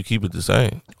 or help you keep it the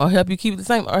same. Or help you keep it the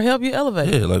same. Or help you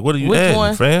elevate. Yeah, like, what are you Which adding,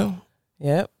 one? fam?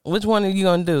 Yep. Which one are you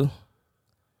gonna do?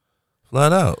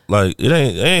 Flat out. Like, it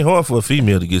ain't hard for a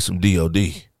female to get some DOD.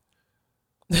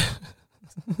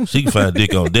 She can find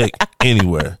dick on deck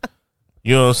anywhere.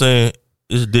 You know what I'm saying?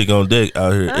 It's dick on deck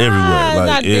out here everywhere. Like,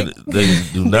 not dick. they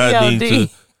do not need DOD. to.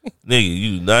 Nigga,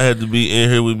 you do not have to be in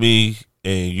here with me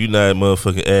and you not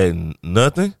motherfucking adding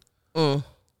nothing.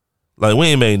 Like, we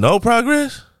ain't made no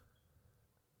progress.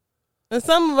 And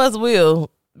some of us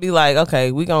will be like,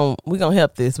 okay, we gonna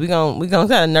help this. We gonna try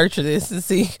to nurture this and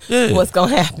see what's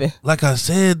gonna happen. Like I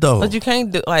said though, But you can't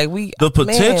do the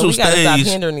potential we gotta stop stage.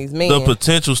 hindering these men. The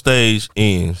potential stage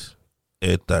ends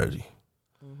at 30.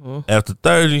 After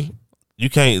 30, you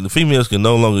can't. The females can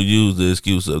no longer use the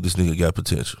excuse of this nigga got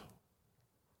potential.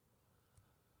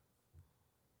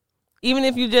 Even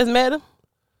if you just met him.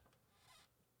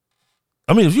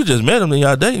 I mean, if you just met him and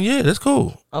y'all dating, yeah, that's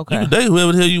cool. Okay. You can date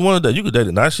whoever the hell you want to date. You can date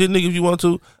a not shit nigga if you want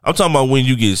to. I'm talking about when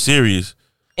you get serious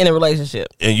in a relationship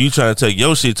and you trying to take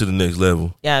your shit to the next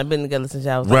level. Yeah, I've been together since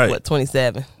y'all was Right. like, what,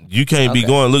 27? You can't be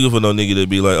going looking for no nigga that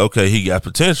be like, okay, he got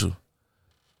potential.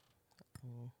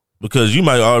 Because you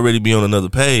might already be on another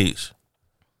page.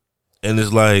 And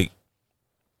it's like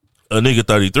a nigga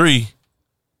 33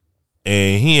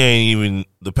 and he ain't even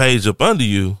the page up under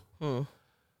you.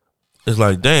 It's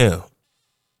like, damn,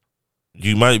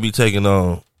 you might be taking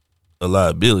on a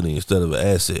liability instead of an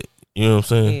asset. You know what I'm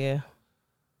saying? Yeah.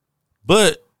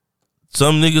 But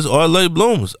some niggas are late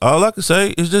bloomers. All I can say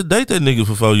is just date that nigga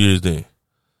for 4 years then.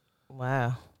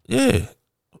 Wow. Yeah.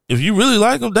 If you really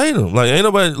like him, date him. Like, ain't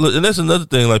nobody, look, and that's another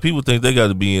thing. Like, people think they got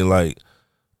to be in, like,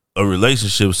 a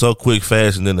relationship so quick,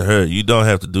 fast, and then to hurt. You don't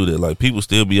have to do that. Like, people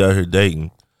still be out here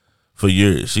dating for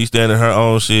years. She standing her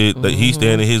own shit. Like, he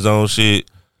standing his own shit.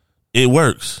 It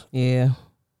works. Yeah.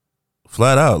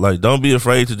 Flat out. Like, don't be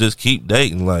afraid to just keep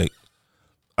dating. Like,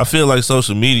 I feel like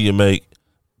social media make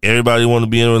everybody want to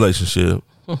be in a relationship.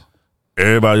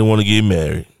 Everybody want to get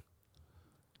married.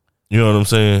 You know what I'm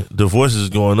saying? Divorces is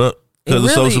going up because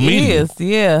of social media. Is,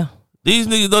 yeah. These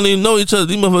niggas don't even know each other.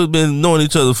 These motherfuckers been knowing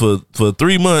each other for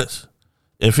 3 months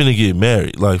and finna get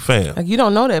married. Like, fam. Like, you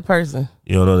don't know that person.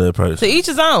 You don't know that person. To each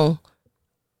his own.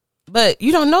 But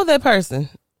you don't know that person.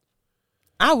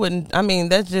 I wouldn't. I mean,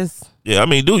 that's just. Yeah, I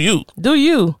mean, do you. Do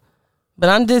you. But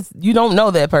I'm just, you don't know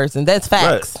that person. That's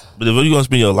facts. Right. But if you're going to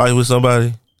spend your life with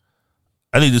somebody,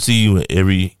 I need to see you in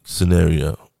every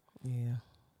scenario. Yeah.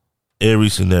 Every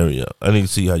scenario. I need to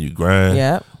see how you grind.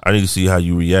 Yeah. I need to see how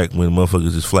you react when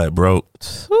motherfuckers is flat broke.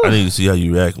 Whew. I need to see how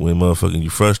you react when motherfucking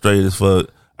you frustrated as fuck.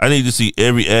 I need to see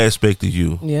every aspect of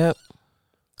you. Yep.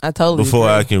 I totally before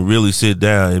agree. I can really sit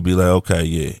down and be like, okay,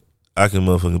 yeah, I can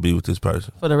motherfucking be with this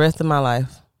person. For the rest of my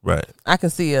life. Right. I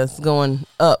can see us going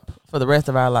up for the rest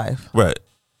of our life. Right.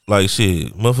 Like,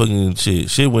 shit, motherfucking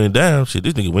shit went down. Shit,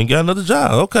 this nigga went and got another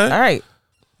job. Okay. All right.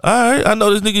 I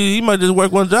know this nigga, he might just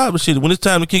work one job, but shit, when it's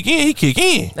time to kick in, he kick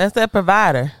in. That's that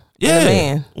provider. Yeah.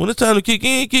 Man. When it's time to kick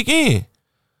in, he kick in.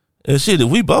 And shit, if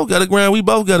we both got to grind, we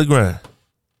both got to grind.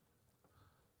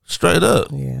 Straight up.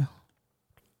 Yeah.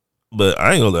 But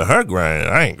I ain't gonna let her grind.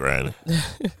 I ain't grinding.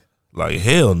 Like,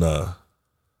 hell nah.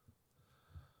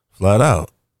 Flat out.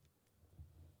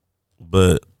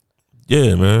 But,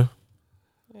 yeah, man.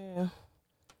 Yeah.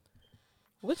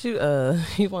 What you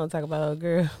want to talk about,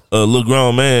 girl? Lil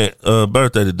Grown Man,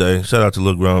 birthday today. Shout out to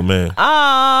Lil Grown Man.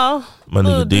 Oh, My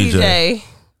nigga DJ. You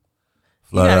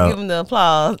Flat gotta out. give him the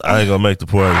applause. I ain't gonna make the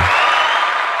party.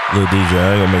 Lil DJ,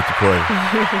 I ain't gonna make the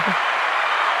party.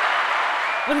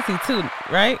 What is he, 2,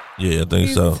 right? Yeah, I think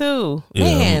He's so. 2. Yeah.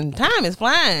 Man, time is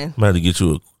flying. Might have to get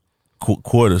you a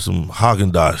quarter, some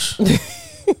Haagen-Dazs.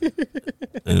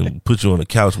 And put you on the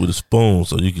couch with a spoon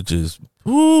so you could just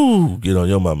get on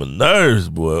your mama nerves,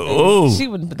 boy. Oh, She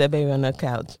wouldn't put that baby on the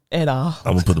couch at all.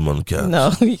 I'm gonna put him on the couch.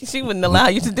 No, she wouldn't allow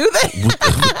you to do that.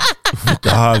 With the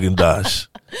Haagen-Dazs.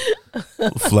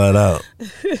 Flat out.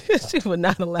 She would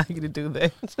not allow you to do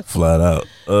that. Flat out.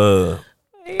 All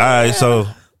right, so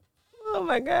Oh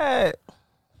my God.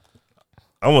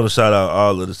 I want to shout out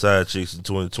all of the side chicks in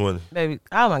 2020. Baby,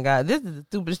 oh my God. This is the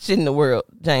stupidest shit in the world,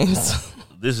 James.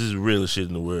 This is the realest shit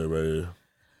in the world right here.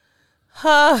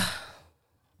 Huh.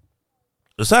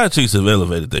 The side chicks have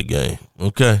elevated their game,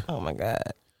 okay? Oh my God.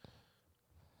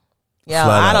 Yeah,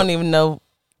 Flat I out. don't even know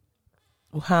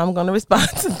how I'm gonna respond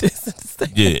to this.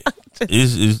 Yeah.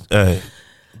 It's hey,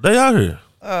 they out here.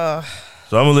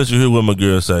 So I'm gonna let you hear what my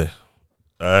girl say.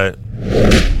 All right.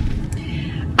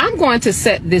 I'm going to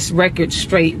set this record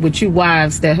straight with you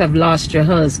wives that have lost your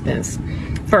husbands.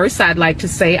 First, I'd like to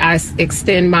say I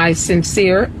extend my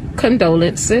sincere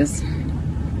condolences.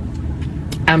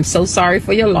 I'm so sorry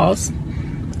for your loss.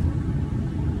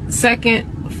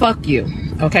 Second, fuck you,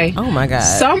 okay? Oh my God.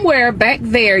 Somewhere back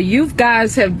there, you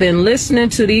guys have been listening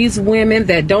to these women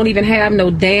that don't even have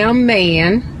no damn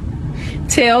man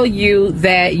tell you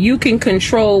that you can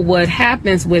control what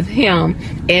happens with him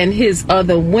and his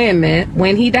other women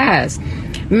when he dies.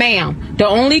 Ma'am, the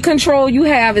only control you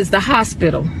have is the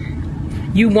hospital.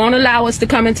 You won't allow us to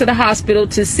come into the hospital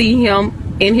to see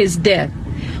him in his death.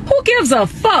 Who gives a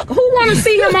fuck? Who want to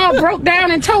see him all broke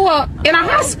down and tore up in a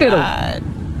hospital? God.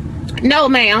 No,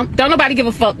 ma'am. Don't nobody give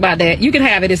a fuck about that. You can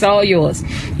have it. It's all yours.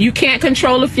 You can't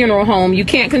control a funeral home. You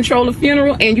can't control a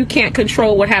funeral, and you can't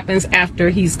control what happens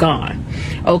after he's gone.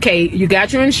 Okay, you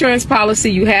got your insurance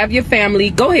policy. You have your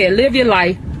family. Go ahead, live your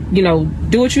life. You know,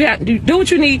 do what you have to do what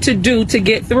you need to do to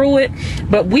get through it.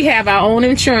 But we have our own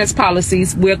insurance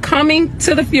policies. We're coming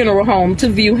to the funeral home to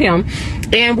view him,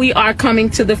 and we are coming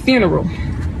to the funeral.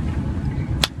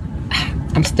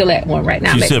 I'm still at one right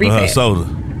now. She's I'm at sipping her repass.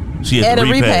 soda. She At at a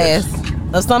the repass. repass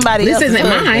of somebody This else's isn't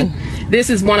husband. mine. This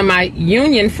is one of my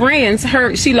union friends.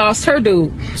 She lost her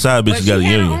dude. Side But bitch she got a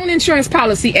had her union. own insurance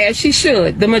policy, as she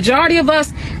should. The majority of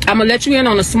us, I'm gonna let you in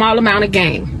on a small amount of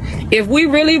game. If we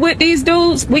really with these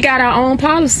dudes, we got our own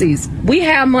policies. We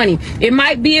have money. It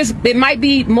might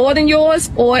be more than yours,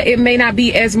 or it may not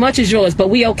be as much as yours. But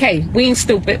we okay. We ain't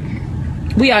stupid.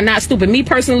 We are not stupid. Me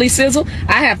personally, Sizzle,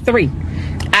 I have 3.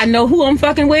 I know who I'm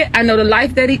fucking with. I know the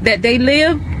life that they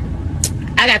live.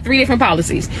 I got 3 different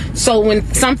policies. So when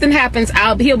something happens,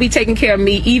 he'll be taking care of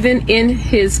me even in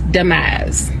his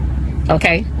demise.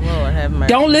 Okay? Lord have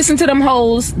mercy. Don't listen to them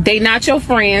hoes. They not your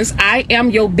friends. I am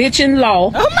your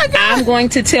bitch-in-law. Oh my God. I'm going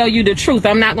to tell you the truth.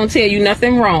 I'm not going to tell you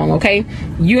nothing wrong, okay?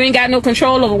 You ain't got no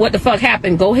control over what the fuck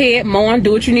happened. Go ahead, mourn,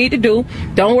 do what you need to do.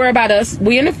 Don't worry about us.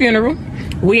 We in the funeral.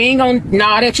 We ain't gonna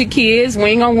nod at your kids. We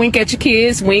ain't gonna wink at your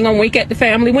kids. We ain't gonna wink at the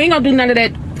family. We ain't gonna do none of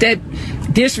that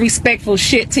disrespectful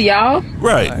shit to y'all.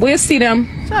 Right. We'll see them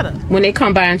Shut up. when they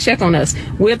come by and check on us.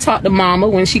 We'll talk to mama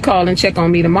when she call and check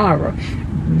on me tomorrow.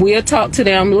 We'll talk to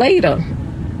them later.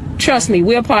 Trust me,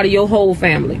 we're part of your whole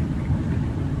family.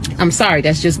 I'm sorry,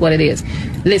 that's just what it is.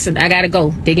 Listen, I gotta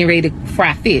go. They getting ready to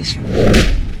fry fish.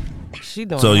 She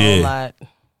doing So, a whole yeah. lot.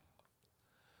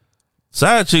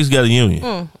 Side chicks got a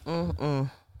union.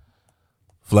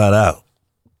 Flat out.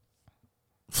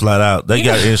 Flat out. They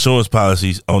got insurance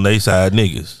policies on their side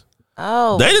niggas.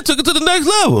 Oh, They done took it to the next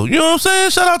level. You know what I'm saying?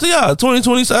 Shout out to y'all.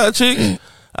 2020 side chicks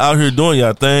out here doing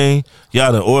y'all thing.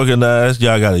 Y'all done organized.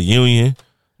 Y'all got a union.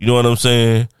 You know what I'm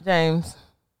saying? James,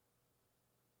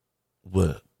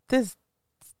 What?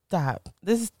 stop.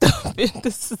 This is stupid.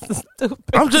 This is stupid.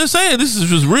 I'm just saying, this is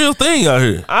just real thing out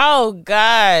here. Oh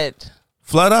God.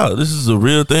 Flat out. This is a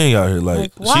real thing out here.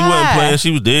 Like, she wasn't why? playing.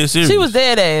 She was dead serious. She was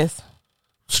dead ass.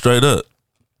 Straight up.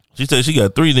 She said she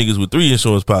got 3 niggas with 3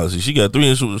 insurance policies. She got 3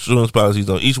 insurance policies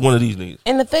on each one of these niggas.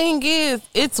 And the thing is,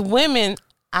 it's women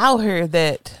out here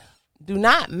that do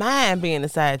not mind being a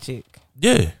side chick.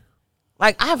 Yeah.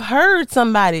 Like, I've heard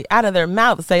somebody out of their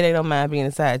mouth say they don't mind being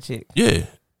a side chick. Yeah.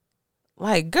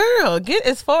 Like, girl, get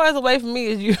as far as away from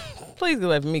me as you. Please get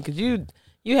away from me, because you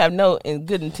have no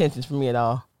good intentions for me at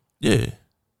all. Yeah.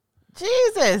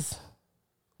 Jesus.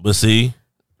 But see,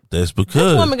 that's This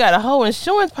because. woman got a whole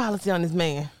insurance policy on this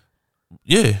man.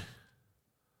 Yeah.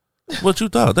 What you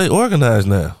thought? They organized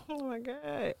now. Oh, my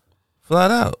God.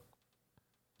 Flat out.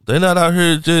 They not out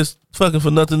here just fucking for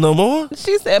nothing no more.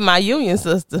 She said my union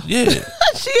sister. Yeah.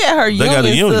 She had her They union, got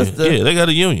a union. sister. Yeah, they got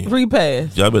a union.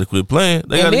 Repass. Y'all better quit playing.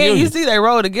 They got And a then union. you see they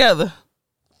roll together.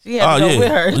 She had to go yeah. with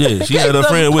her. Yeah, she had her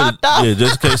friend with it. Yeah,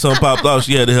 just in case something popped off,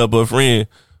 she had to help her friend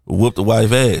whoop the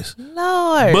wife ass.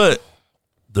 Lord. But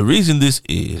the reason this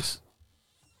is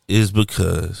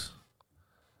because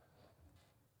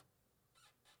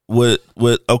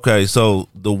okay, so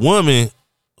the woman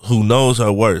who knows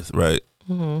her worth, right?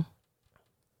 Mm-hmm.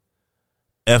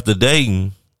 After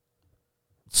dating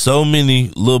so many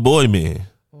little boy men,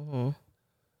 Mm-hmm.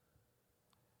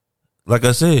 like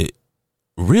I said,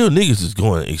 real niggas is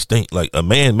going extinct. Like a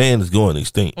man is going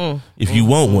extinct. If you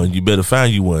want one, you better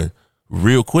find you one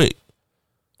real quick.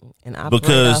 And operate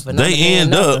Because off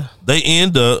another they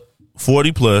end up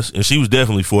 40 plus, and she was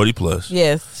definitely 40 plus.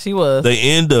 Yes, she was. They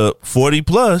end up 40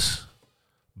 plus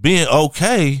being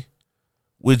okay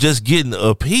with just getting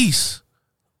a piece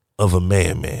of a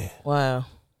man. Wow.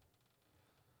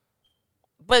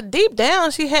 But deep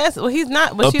down, she has. Well, he's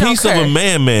not. But A she don't piece of care. a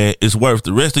man is worth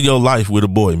the rest of your life with a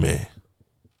boy man.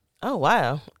 Oh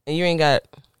wow! And you ain't got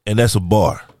And that's a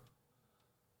bar.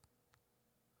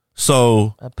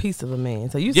 So a piece of a man.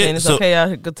 So you Yeah, saying it's so- okay out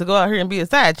here to go out here and be a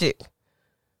side chick?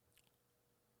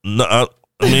 no,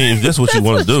 I mean, if that's what you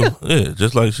want to do, yeah,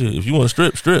 just like shit. If you want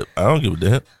to strip. I don't give a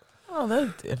damn. Oh,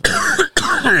 that's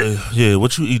different. Yeah,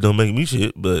 what you eat don't make me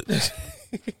shit, but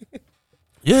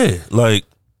yeah, like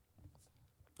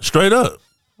straight up,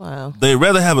 Wow. they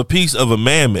rather have a piece of a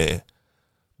man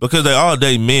because they all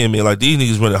date men. Like these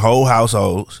niggas running whole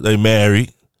households. They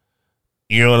married.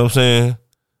 You know what I'm saying?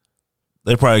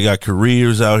 They probably got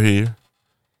careers out here.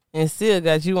 And still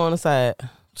got you on the side.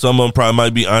 Some of them probably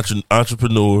might be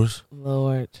entrepreneurs.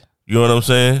 Lord. You know what I'm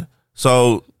saying?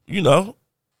 So, you know,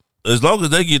 as long as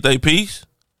they get their piece,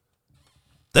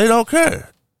 they don't care.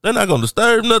 They're not going to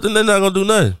disturb nothing. They're not going to do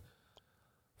nothing.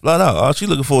 Flat out. All she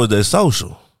looking for is that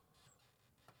social.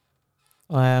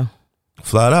 Wow.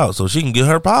 Flat out. So she can get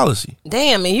her policy.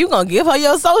 Damn, and you gonna give her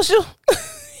your social?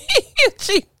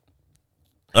 She.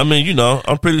 I mean, you know,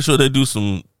 I'm pretty sure they do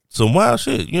some wild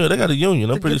shit. You know, they got a union.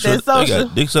 I'm To pretty get sure that they social?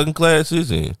 got dick sucking classes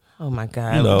and Oh my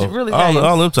God! You know, really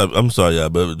all them type. I'm sorry, y'all,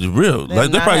 but it's real. They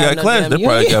Like they not probably have got no classes. damn They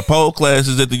probably union. got pole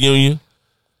classes at the union.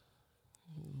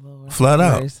 Lord Flat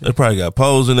out. mercy. They probably got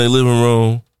poles in their living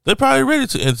room. They probably ready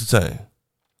to entertain.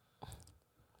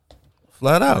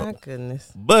 Flat out. My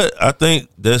goodness. But I think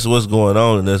that's what's going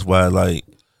on, and that's why like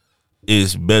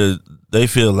it's better. They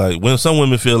feel like when some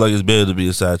women feel like it's better to be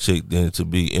a side chick than to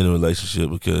be in a relationship,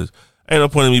 because ain't no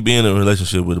point in me being in a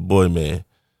relationship with a boy man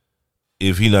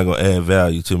if he not gonna add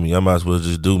value to me. I might as well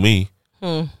just do me.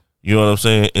 You know what I'm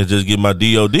saying, and just get my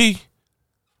DOD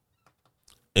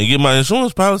and get my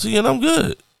insurance policy, and I'm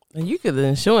good. And you get the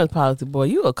insurance policy, boy.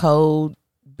 You a cold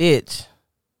bitch.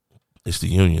 It's the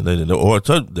union.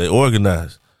 They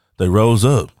organized. They rose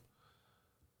up.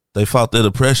 They fought that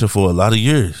oppression for a lot of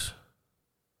years.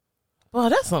 Boy,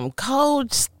 that's some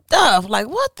cold stuff. Like,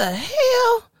 what the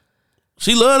hell?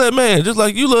 She love that man just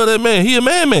like you love that man. He a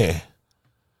man.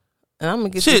 And I'm gonna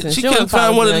get Shit, this she insurance couldn't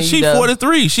find one of them. policy She on you,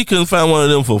 43. She couldn't find one of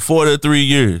them for 43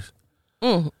 years.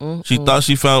 She thought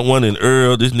she found one in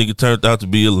Earl. This nigga turned out to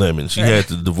be a lemon. She had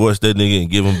to divorce that nigga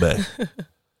and give him back.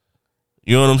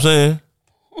 You know what I'm saying?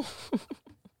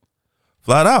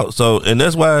 Flat out. So, and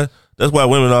that's why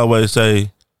women always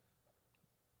say,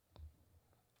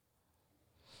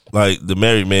 like, the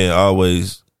married man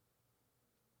always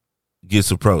gets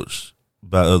approached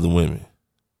by other women.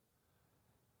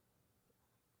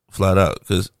 Flat out.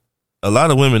 Because a lot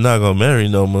of women not going to marry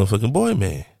no motherfucking boy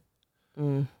man.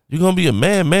 You're going to be a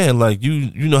man. Like,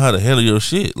 you know how to handle your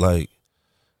shit. Like,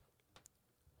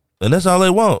 and that's all they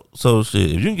want. So,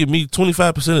 shit, if you can give me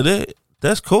 25% of that,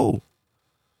 that's cool.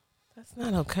 That's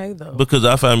not okay, though. Because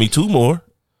I find me 2 more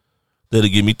that'll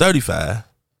give me 35,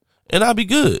 and I'll be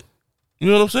good. You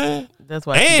know what I'm saying? That's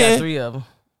why she got 3 of them.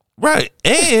 Right.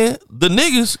 And the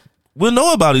niggas will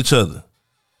know about each other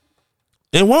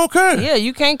and won't care. Yeah,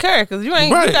 you can't care because you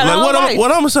ain't Right. You got Like, a whole life.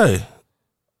 what I'm going to say?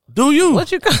 Do you?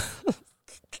 What you got?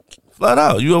 Flat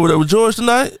out. You over there with George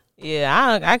tonight?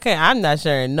 Yeah, I can't. I'm not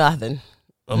sharing nothing.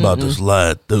 I'm about to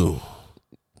slide through.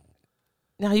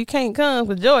 No, you can't come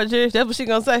with George here. That's what she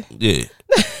gonna say. Yeah.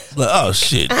 Like, oh,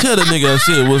 shit. Tell the nigga I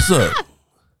said what's up.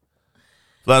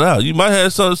 Flat out. You might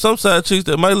have some side chicks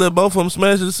that might let both of them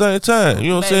smash at the same time. You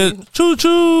know what I'm saying? Baby.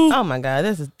 Choo-choo. Oh, my God.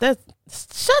 That's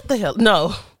shut the hell.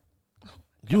 No.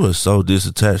 You are so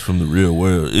disattached from the real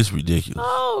world. It's ridiculous.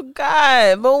 Oh,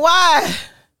 God. But why?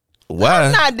 Why?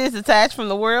 I'm not disattached from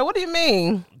the world. What do you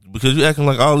mean? Because you acting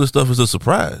like all this stuff is a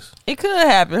surprise. It could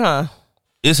happen, huh?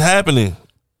 It's happening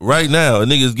right now. A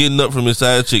nigga's getting up from his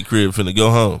side chick crib finna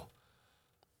go home.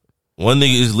 One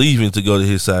nigga is leaving to go to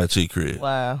his side chick crib.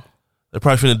 Wow. They're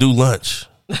probably finna do lunch.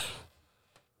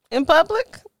 In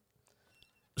public?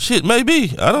 Shit,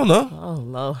 maybe. I don't know. Oh,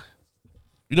 Lord.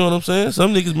 You know what I'm saying?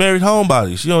 Some niggas married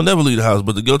homebodies. She don't never leave the house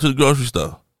but to go to the grocery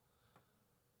store.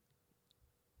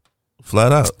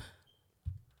 Flat out.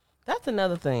 That's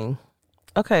another thing.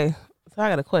 Okay, so I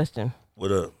got a question.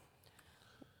 What up?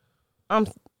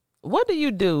 What do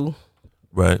you do?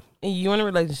 Right. And you're in a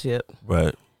relationship,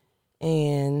 Right.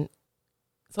 and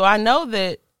so I know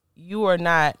that you are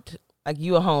not like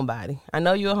you a homebody. I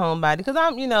know you're a homebody because I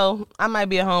might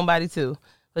be a homebody too,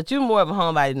 but you're more of a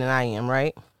homebody than I am,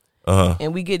 right?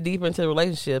 And we get deeper into the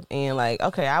relationship, and like,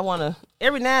 okay, I want to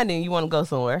every now and then you want to go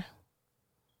somewhere,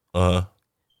 but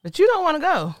you don't want to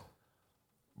go.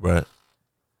 Right.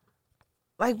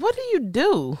 Like, what do you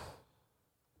do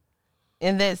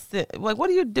in that? Like, what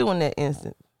do you do in that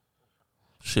instant?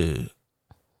 Shit.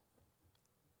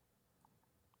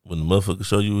 When the motherfucker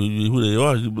show you who they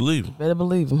are, you believe them. Better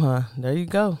believe them, huh? There you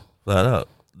go. Flat out.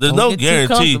 There's Don't no get too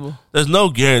guarantee. comfortable. There's no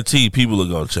guarantee people are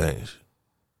gonna change.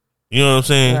 You know what I'm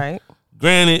saying? Right.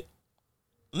 Granted,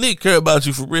 nigga care about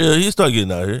you for real, he'll start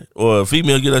getting out here. Or a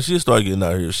female get out, she'll start getting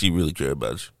out here if she really care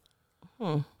about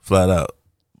you. Flat out.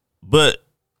 But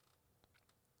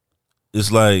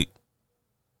it's like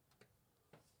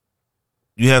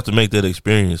you have to make that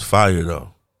experience fire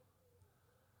though.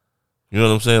 You know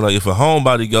what I'm saying? Like if a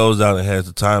homebody goes out and has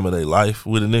the time of their life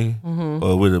with a nigga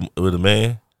or with a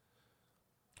man.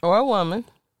 Or a woman.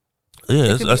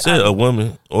 Yeah, could I be said either. a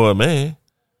woman or a man.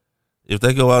 If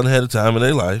they go out and have the time of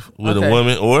their life with a Okay.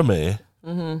 woman or a man,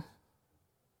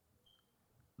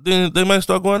 then they might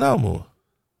start going out more.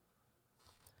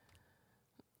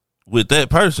 With that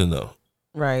person though.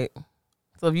 Right.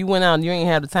 So if you went out and you ain't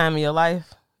have the time of your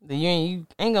life, then you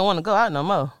ain't gonna want to go out no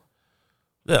more.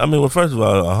 Yeah, I mean, well, first of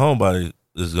all, a homebody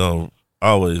is gonna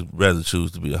always rather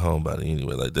choose to be a homebody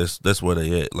anyway. Like that's where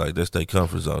they at. Like that's their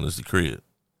comfort zone. It's the crib,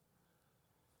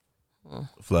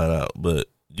 flat out. But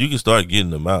you can start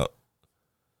getting them out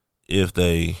if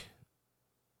they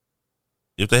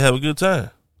have a good time.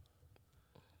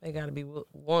 They gotta be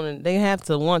wanting. They have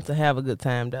to want to have a good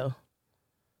time though.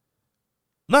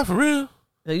 Not for real.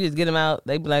 So you just get them out.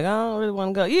 They be like, I don't really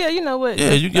want to go. Yeah, you know what?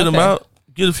 Yeah, you get them out.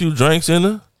 Get a few drinks in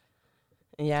her.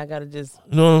 And y'all gotta just.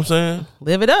 You know what I'm saying?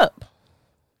 Live it up.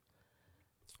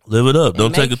 Live it up.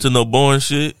 Don't take it to no boring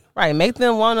shit. Right. Make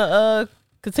them want to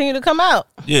continue to come out.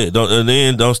 Yeah.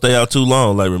 Don't stay out too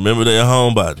long. Like remember they're a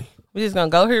homebody. We just gonna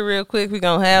go here real quick. We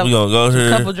gonna have a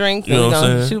couple drinks and we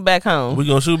gonna shoot back home. We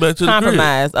gonna shoot back to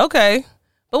compromise. The crib. Okay.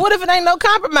 But what if it ain't no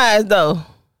compromise though?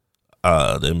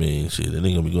 That means shit. That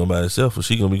ain't gonna be going by herself, or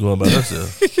she gonna be going by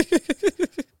herself.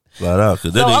 Flat out,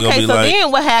 because that ain't gonna be like. So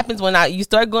then what happens when you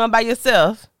start going by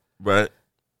yourself? Right.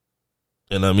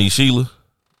 And I mean Sheila.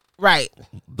 Right.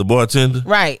 The bartender.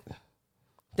 Right.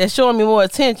 They're showing me more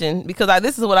attention because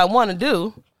this is what I want to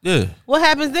do. Yeah. What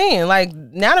happens then? Like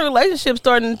now the relationship's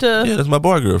starting to. Yeah, that's my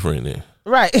bar girlfriend then.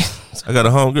 Right. I got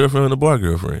a home girlfriend and a bar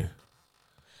girlfriend.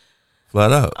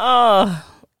 Flat out.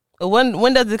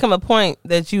 When does it come a point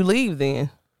that you leave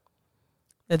then?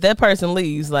 That person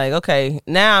leaves, like, okay,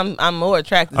 now I'm more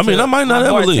attracted to I might not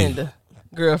ever leave.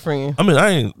 Girlfriend. I mean, I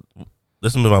ain't,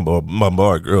 this is my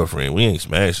bar girlfriend. We ain't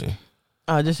smashing.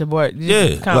 Oh, just your boy.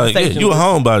 Yeah, like, you a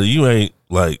homebody. You ain't,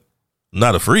 like,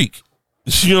 not a freak.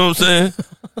 You know what I'm saying?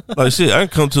 Like, shit, I can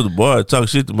come to the bar, talk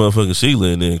shit to motherfucking Sheila,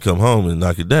 and then come home and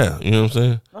knock it down. You know what I'm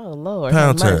saying? Oh, Lord.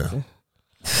 Pound town.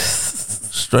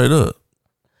 Straight up.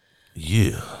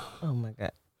 Yeah. Oh my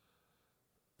God.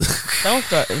 Don't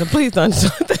start. Please don't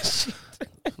start that shit.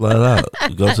 Flat out.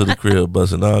 We go to the crib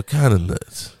busting all kind of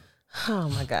nuts. Oh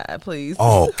my God, please.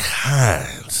 All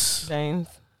kinds. James.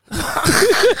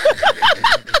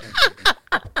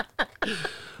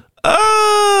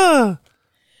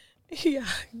 Yeah,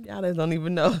 y'all don't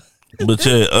even know. But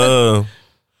yeah,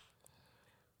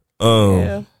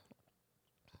 yeah.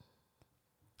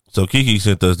 So Kiki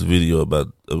sent us the video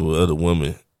about other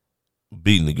woman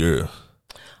beating the girl.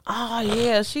 Oh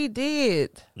yeah, she did.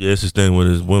 Yeah, it's this thing with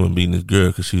this woman beating this girl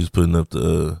because she was putting up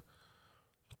the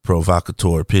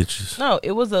provocateur pictures. No,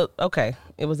 it was a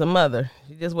mother.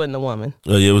 She just wasn't a woman.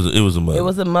 Oh yeah, it was a mother. It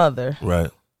was a mother,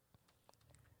 right?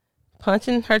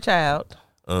 Punching her child,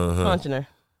 punching her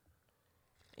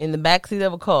in the backseat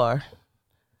of a car,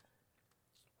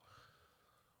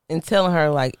 and telling her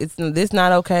like this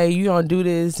not okay. You don't do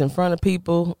this in front of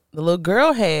people. The little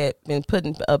girl had been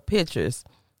putting up pictures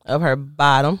of her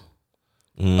bottom,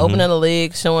 opening her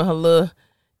legs, showing her little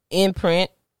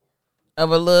imprint of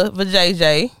her little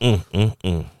vajayjay.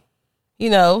 You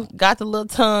know, got the little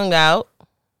tongue out.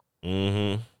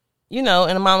 You know,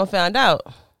 and the mama found out.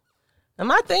 And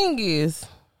my thing is,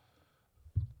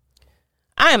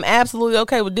 I am absolutely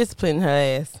okay with disciplining her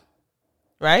ass.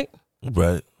 Right?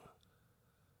 Right.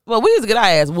 Well, we used to get our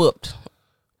ass whooped.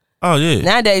 Oh, yeah.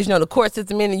 Nowadays, you know, the court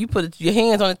system in and you put your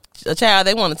hands on a child,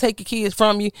 they want to take your kids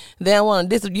from you. They don't want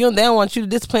they don't want you to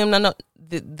discipline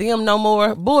them no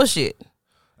more. Bullshit.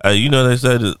 You know, they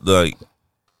say that, like,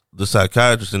 the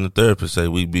psychiatrists and the therapists say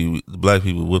the black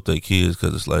people whip their kids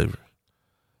because of slavery.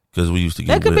 Because we used to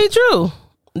get that could be true.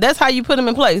 That's how you put them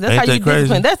in place. That's how you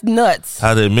discipline. That's nuts.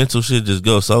 How their mental shit just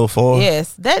goes so far.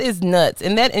 Yes, that is nuts.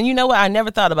 And you know what? I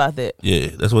never thought about that. Yeah,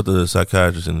 that's what the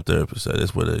psychiatrists and the therapists say.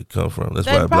 That's where they come from. That's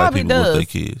why black people whip their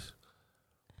kids.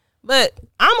 But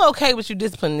I'm okay with you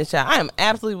disciplining this child. I am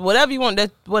absolutely, whatever you want,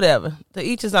 that whatever. To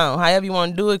each his own. However you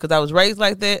want to do it, because I was raised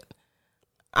like that.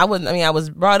 I was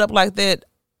brought up like that.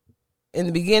 In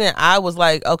the beginning, I was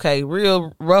like, okay,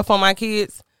 real rough on my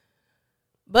kids.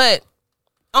 But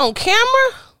on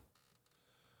camera?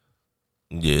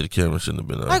 Yeah, the camera shouldn't have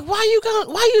been on. Like,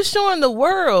 why you showing the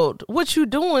world what you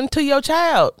doing to your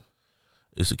child?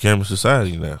 It's a camera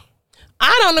society now.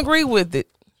 I don't agree with it.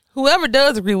 Whoever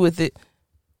does agree with it,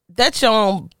 that's your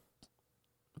own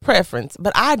preference.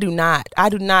 But I do not. I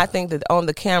do not think that on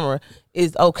the camera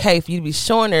is okay for you to be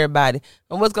showing everybody.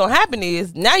 And what's going to happen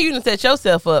is, now you done set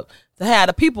yourself up to have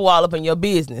the people all up in your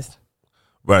business.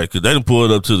 Right, because they done pull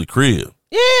it up to the crib.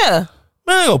 Yeah.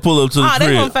 Man, they gonna pull up to the crib.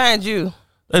 They gonna find you.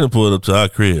 They done pull it up to our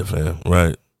crib, fam.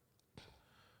 Right.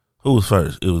 Who was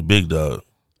first? It was Big Dog.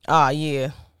 Oh,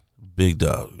 yeah. Big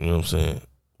Dog. You know what I'm saying?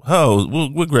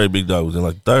 What grade Big Dog was in?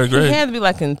 Like third grade? He had to be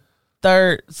like in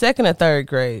second or third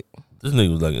grade. This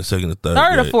nigga was like in second or third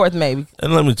grade. Third or fourth, maybe.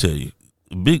 And let me tell you,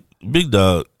 Big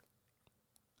Dog,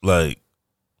 like,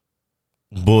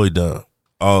 boy dumb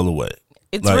all the way.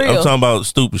 It's like, real. I'm talking about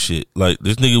stupid shit. Like,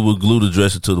 this nigga would glue the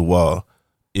dresser to the wall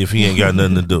if he ain't got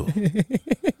nothing to do.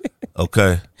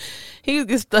 Okay? He would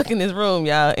get stuck in his room,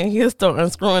 y'all, and he'll start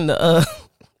unscrewing the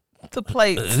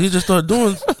plates. He just start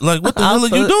doing, like, what the hell are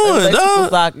you doing,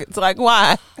 dog? It's like,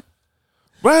 why?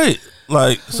 Right.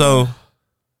 Like, so,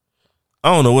 I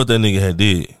don't know what that nigga had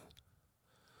did,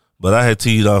 but I had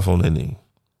teed off on that nigga.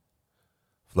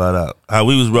 Flat out. How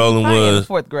we was rolling Probably in was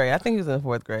the 4th grade. I think he was in the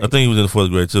 4th grade. I think he was in the 4th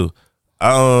grade too.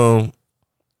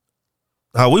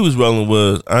 How we was rolling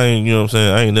was I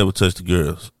ain't never touched the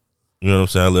girls. You know what I'm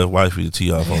saying? I left wifey to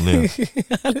tee off on them.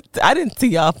 I didn't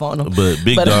tee off on him. But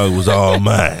Big Dog was all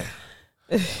mine.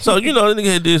 So, that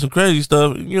nigga had did some crazy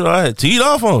stuff. I had teed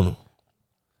off on him.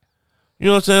 You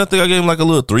know what I'm saying? I think I gave him like a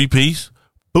little 3-piece.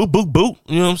 Boop, boop, boop.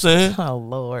 You know what I'm saying? Oh,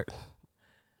 Lord.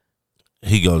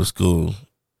 He go to school.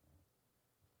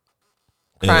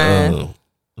 Crying.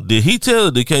 And, did he tell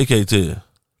or did KK tell?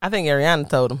 I think Ariana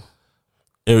told him.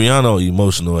 Ariana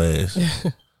emotional ass.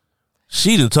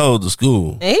 She done told the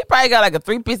school. And he probably got like a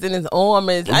 3-piece in his arm.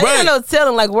 I Right. didn't know tell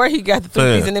him like where he got the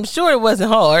 3-piece, and I'm sure it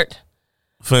wasn't hard.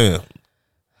 Fam.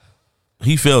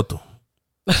 He felt them.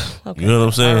 Okay. You know what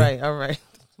I'm saying? All right.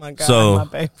 My God, So- my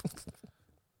baby.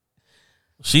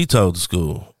 She told the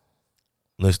school.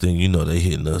 Next thing you know, they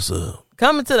hitting us up.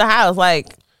 Coming to the house, like,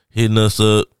 Hitting us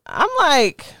up. I'm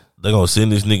like, They gonna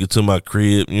send this nigga to my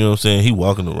crib. You know what I'm saying? He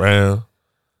walking around.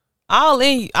 all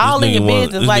in This your nigga wanna-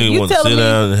 business. this Like, nigga you wanna telling sit me.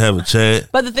 down and have a chat.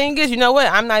 But the thing is, you know what?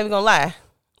 I'm not even going to lie.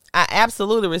 I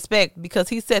absolutely respect because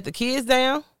he set the kids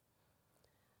down.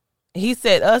 He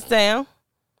set us down.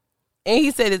 And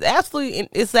he said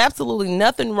it's absolutely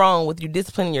nothing wrong with you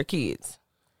disciplining your kids.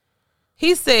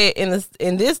 He said in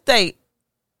this state,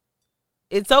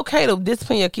 it's okay to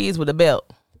discipline your kids with a belt.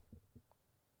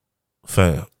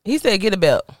 Fam. He said get a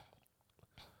belt.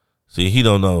 See, he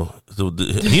don't know. So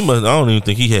he must. I don't even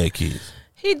think he had kids.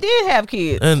 He did have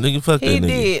kids. That nigga, fuck He that nigga.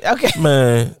 did. Okay.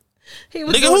 Man, He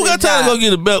was nigga, doing who got his time to job. go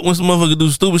get a belt when some motherfucker do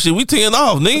stupid shit? We 10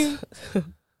 off, nigga.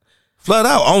 Flat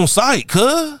out on site,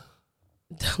 cuz.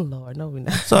 Lord, no, we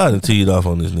not. So I done teed off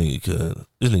on this nigga, cuz.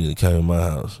 This nigga came in my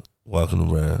house, walking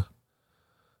around.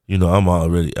 I'm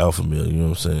already alpha male, you know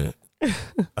what I'm saying?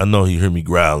 I know he heard me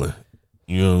growling.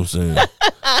 You know what I'm saying?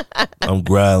 I'm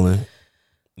growling.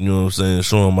 You know what I'm saying?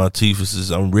 Showing my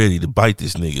teeth. I'm ready to bite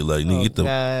this nigga. Like, nigga, get the.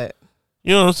 God.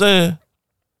 You know what I'm saying?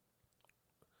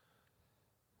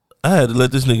 I had to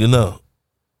let this nigga know.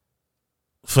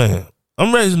 Fam,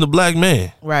 I'm raising a black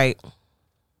man. Right.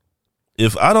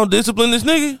 If I don't discipline this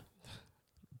nigga,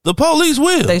 the police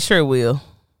will. They sure will.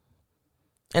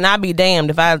 And I'd be damned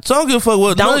if I So I don't give a fuck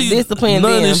what. Don't none of discipline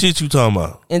None of them. this shit you talking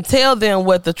about. and tell them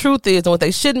what the truth is and what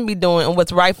they shouldn't be doing and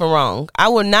what's right from wrong. I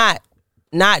will not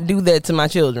do that to my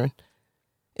children.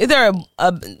 Is there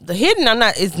the hidden?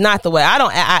 It's not the way. I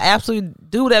absolutely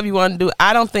do whatever you want to do.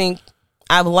 I don't think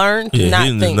I've learned to Yeah, not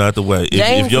hitting think. is not the way.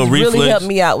 James If your has reflex, really helped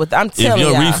me out with. I'm if telling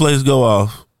your y'all. reflex go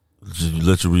off, just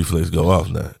let your reflex go off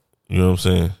now. You know what I'm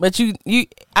saying? But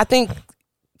I think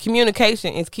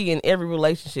communication is key in every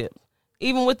relationship,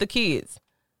 even with the kids.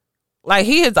 Like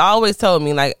he has always told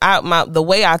me, like the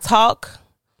way I talk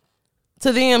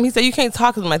to them, he said you can't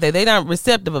talk to them like that. They're not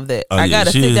receptive of that. Oh, I yeah,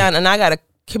 gotta she sit is. down and I gotta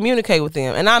communicate with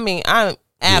them. And I mean, I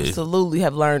absolutely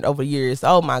have learned over years.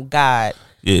 Oh my God.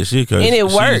 Yeah, she curse. And it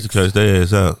she works. used to curse their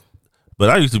ass out. But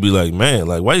I used to be like, man,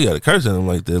 like why you gotta curse at them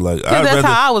like that? Like Because that's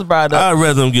how I was brought up. I'd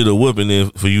rather them get a whooping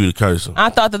than for you to curse them. I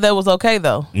thought that was okay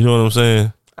though. You know what I'm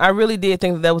saying? I really did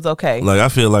think that was okay. Like I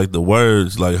feel like the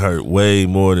words like hurt way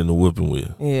more than the whooping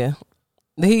will. Yeah.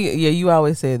 You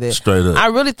always said that. Straight up. I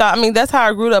really thought, that's how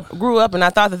I grew up, and I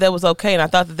thought that was okay, and I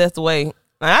thought that that's the way. Like,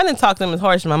 I didn't talk to them as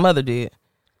harsh as my mother did,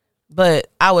 but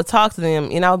I would talk to them,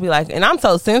 and I would be like, and I'm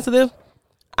so sensitive,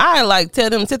 I like tell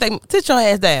them, sit your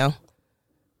ass down.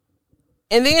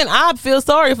 And then I'd feel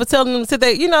sorry for telling them to sit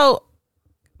there,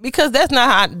 because that's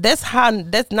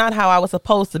not how I was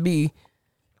supposed to be,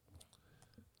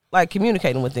 like,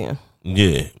 communicating with them.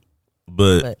 Yeah.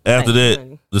 But after thank you, that,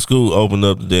 honey. the school opened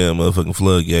up the damn motherfucking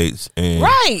floodgates. And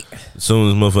Right. as soon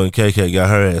as motherfucking KK got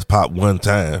her ass popped one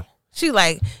time, She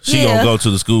like, she gonna go to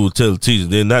the school and tell the teacher.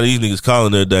 Then now these niggas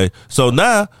calling their day. So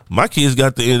now my kids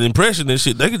got the impression and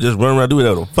shit. They can just run around and do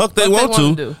whatever the fuck they want wanna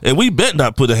to. do. And we bet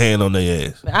not put a hand on their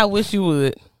ass. I wish you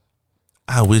would.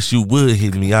 I wish you would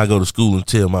hit me. I go to school and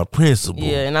tell my principal.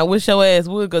 Yeah, and I wish your ass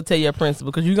would go tell your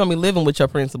principal because you're going to be living with your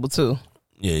principal too.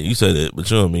 Yeah, you say that, but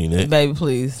you don't mean that. Baby,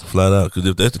 please. Flat out. Because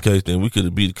if that's the case, then we could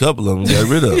have beat a couple of them and got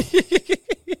rid of them.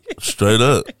 Straight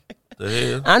up. The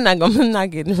hell? I'm not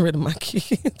getting rid of my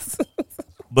kids.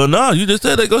 But no, you just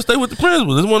said they go stay with the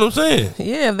principal. That's what I'm saying.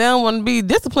 Yeah, if they don't want to be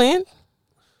disciplined,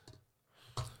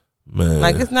 Man.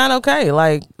 like it's not okay.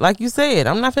 Like you said,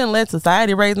 I'm not finna let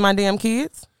society raise my damn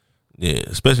kids. Yeah,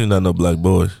 especially not no black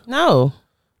boys. No.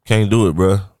 Can't do it,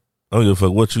 bro. I don't give a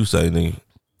fuck what you say, nigga.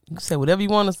 You say whatever you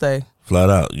want to say. Flat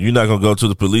out. You're not going to go to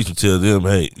the police and tell them,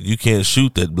 hey, you can't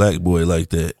shoot that black boy like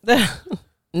that.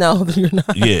 No, you're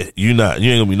not. Yeah, you not.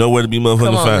 You ain't gonna be nowhere to be Come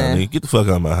motherfucking on, found. man. Nigga. Get the fuck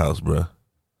out of my house, bro.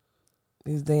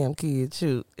 These damn kids,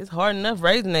 shoot. It's hard enough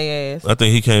raising their ass. I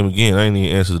think he came again. I ain't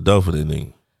even answer the door for that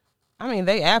nigga. I mean,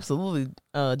 they absolutely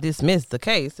dismissed the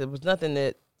case. It was nothing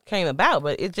that came about,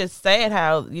 but it's just sad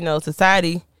how,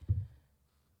 society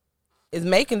is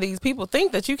making these people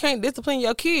think that you can't discipline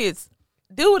your kids.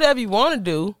 Do whatever you want to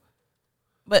do.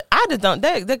 But I just don't.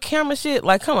 The camera shit,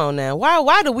 like, come on now.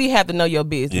 Why do we have to know your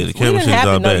business? Yeah, the camera we shit didn't is have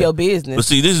all to know bad. your business. But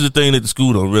see, this is the thing that the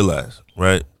school don't realize,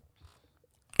 right?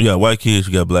 You got white kids,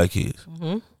 you got black kids.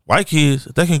 Mm-hmm. White kids,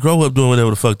 they can grow up doing whatever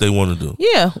the fuck they want to do.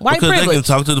 Yeah, white because privilege. they can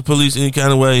talk to the police any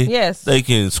kind of way. Yes. They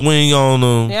can swing on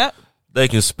them. Yep. They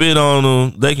can spit on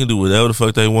them. They can do whatever the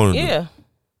fuck they want to do. Yeah.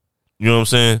 You know what I'm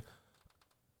saying?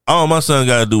 All my son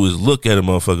got to do is look at a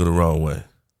motherfucker the wrong way.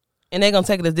 And they're going to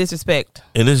take it as disrespect.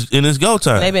 And it's go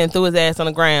time. They been threw his ass on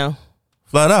the ground.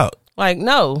 Flat out. Like,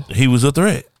 no. He was a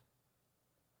threat.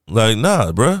 Like,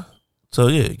 nah, bruh. So,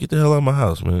 yeah, get the hell out of my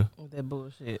house, man. With that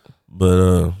bullshit. But,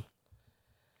 All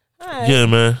right. yeah,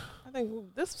 man. I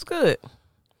think this was good.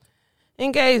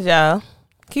 Engage, y'all.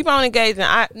 Keep on engaging.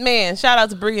 Shout out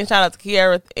to Bree and shout out to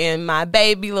Kiara and my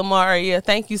baby Lamaria.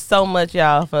 Thank you so much,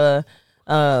 y'all, for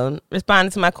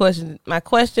responding to my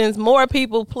questions. More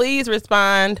people, please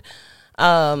respond.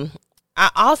 I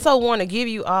also want to give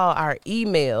you all our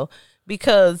email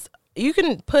because you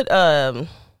can put send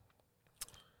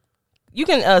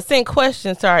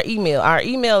questions to our email. Our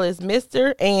email is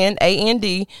Mr. and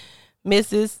A-N-D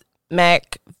Mrs.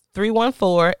 Mac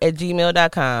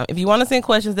 314@gmail.com. If you want to send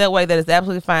questions that way, that is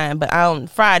absolutely fine. But on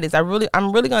Fridays,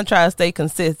 I'm really gonna try to stay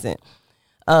consistent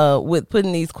with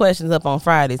putting these questions up on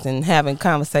Fridays and having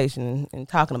conversation and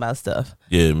talking about stuff.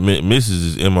 Yeah, Mrs.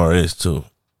 is MRS, too.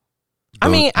 I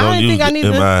mean, I didn't think I need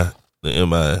to. The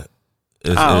M.I.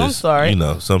 I'm sorry.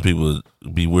 Some people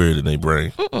be weird in their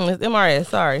brain. It's MRS,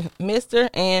 sorry. Mr.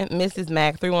 and Mrs.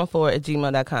 Mac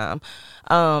 314@gmail.com.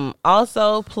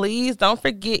 Also, please don't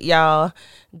forget, y'all,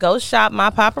 go shop my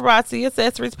Paparazzi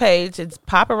Accessories page. It's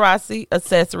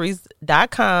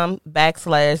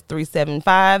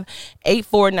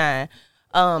paparazziaccessories.com/375849.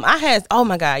 Oh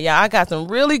my God, y'all, I got some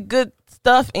really good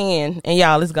stuff in, and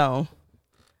y'all, it's gone.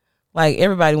 Like,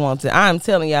 everybody wants it. I'm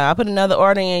telling y'all, I put another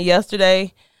order in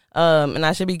yesterday, and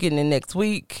I should be getting it next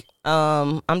week.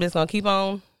 I'm just gonna keep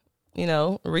on,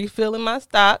 refilling my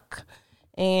stock,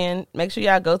 and make sure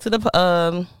y'all go to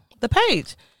the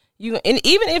page. And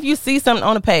even if you see something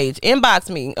on the page, inbox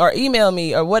me or email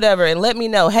me or whatever, and let me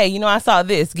know. Hey, I saw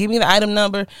this. Give me the item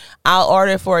number. I'll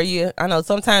order it for you. I know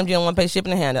sometimes you don't want to pay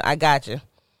shipping and handle. I got you.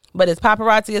 But it's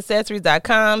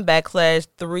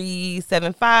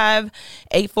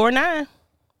paparazziaccessories.com/375849.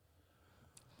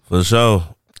 For sure.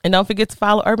 And don't forget to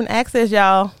follow Urban Access,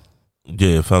 y'all.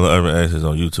 Yeah, follow Urban Access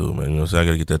on YouTube, man. You know what I'm saying? I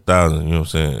got to get that 1,000, you know what I'm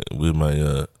saying? We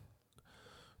might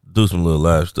do some little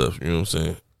live stuff, you know what I'm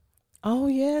saying? Oh,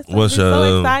 yes. I'm Once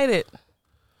so excited.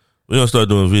 We're going to start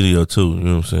doing video, too, you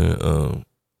know what I'm saying?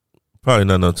 Probably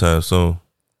not no time soon.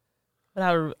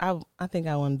 But I think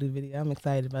I want to do video. I'm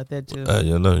excited about that too.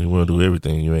 You know you want to do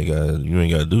everything. You ain't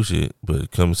got to do shit.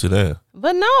 But come and sit down.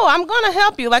 But no, I'm gonna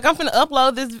help you. Like, I'm finna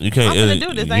upload this. You can't edit.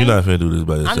 Do this. You're not finna do this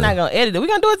by yourself. I'm not gonna edit it. We're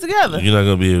gonna do it together. You're not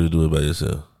gonna be able to do it by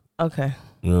yourself. Okay.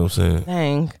 You know what I'm saying?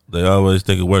 Dang. They always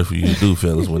think it works for you to do,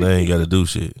 fellas, when they ain't got to do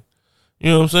shit.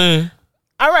 You know what I'm saying?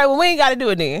 All right. Well, we ain't got to do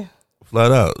it then.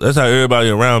 Flat out. That's how everybody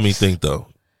around me think though,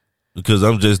 because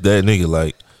I'm just that nigga.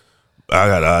 Like, I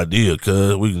got an idea,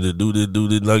 cuz we can just do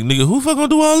this. Like, nigga, who fuck gonna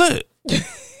do all that?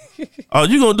 All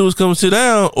you gonna do is come and sit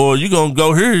down, or you gonna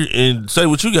go here and say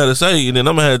what you gotta say, and then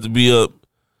I'm gonna have to be up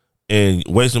and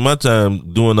wasting my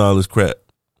time doing all this crap.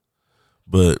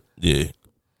 But yeah,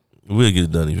 we'll get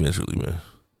it done eventually, man.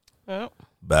 Well,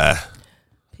 Bye.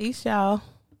 peace, y'all.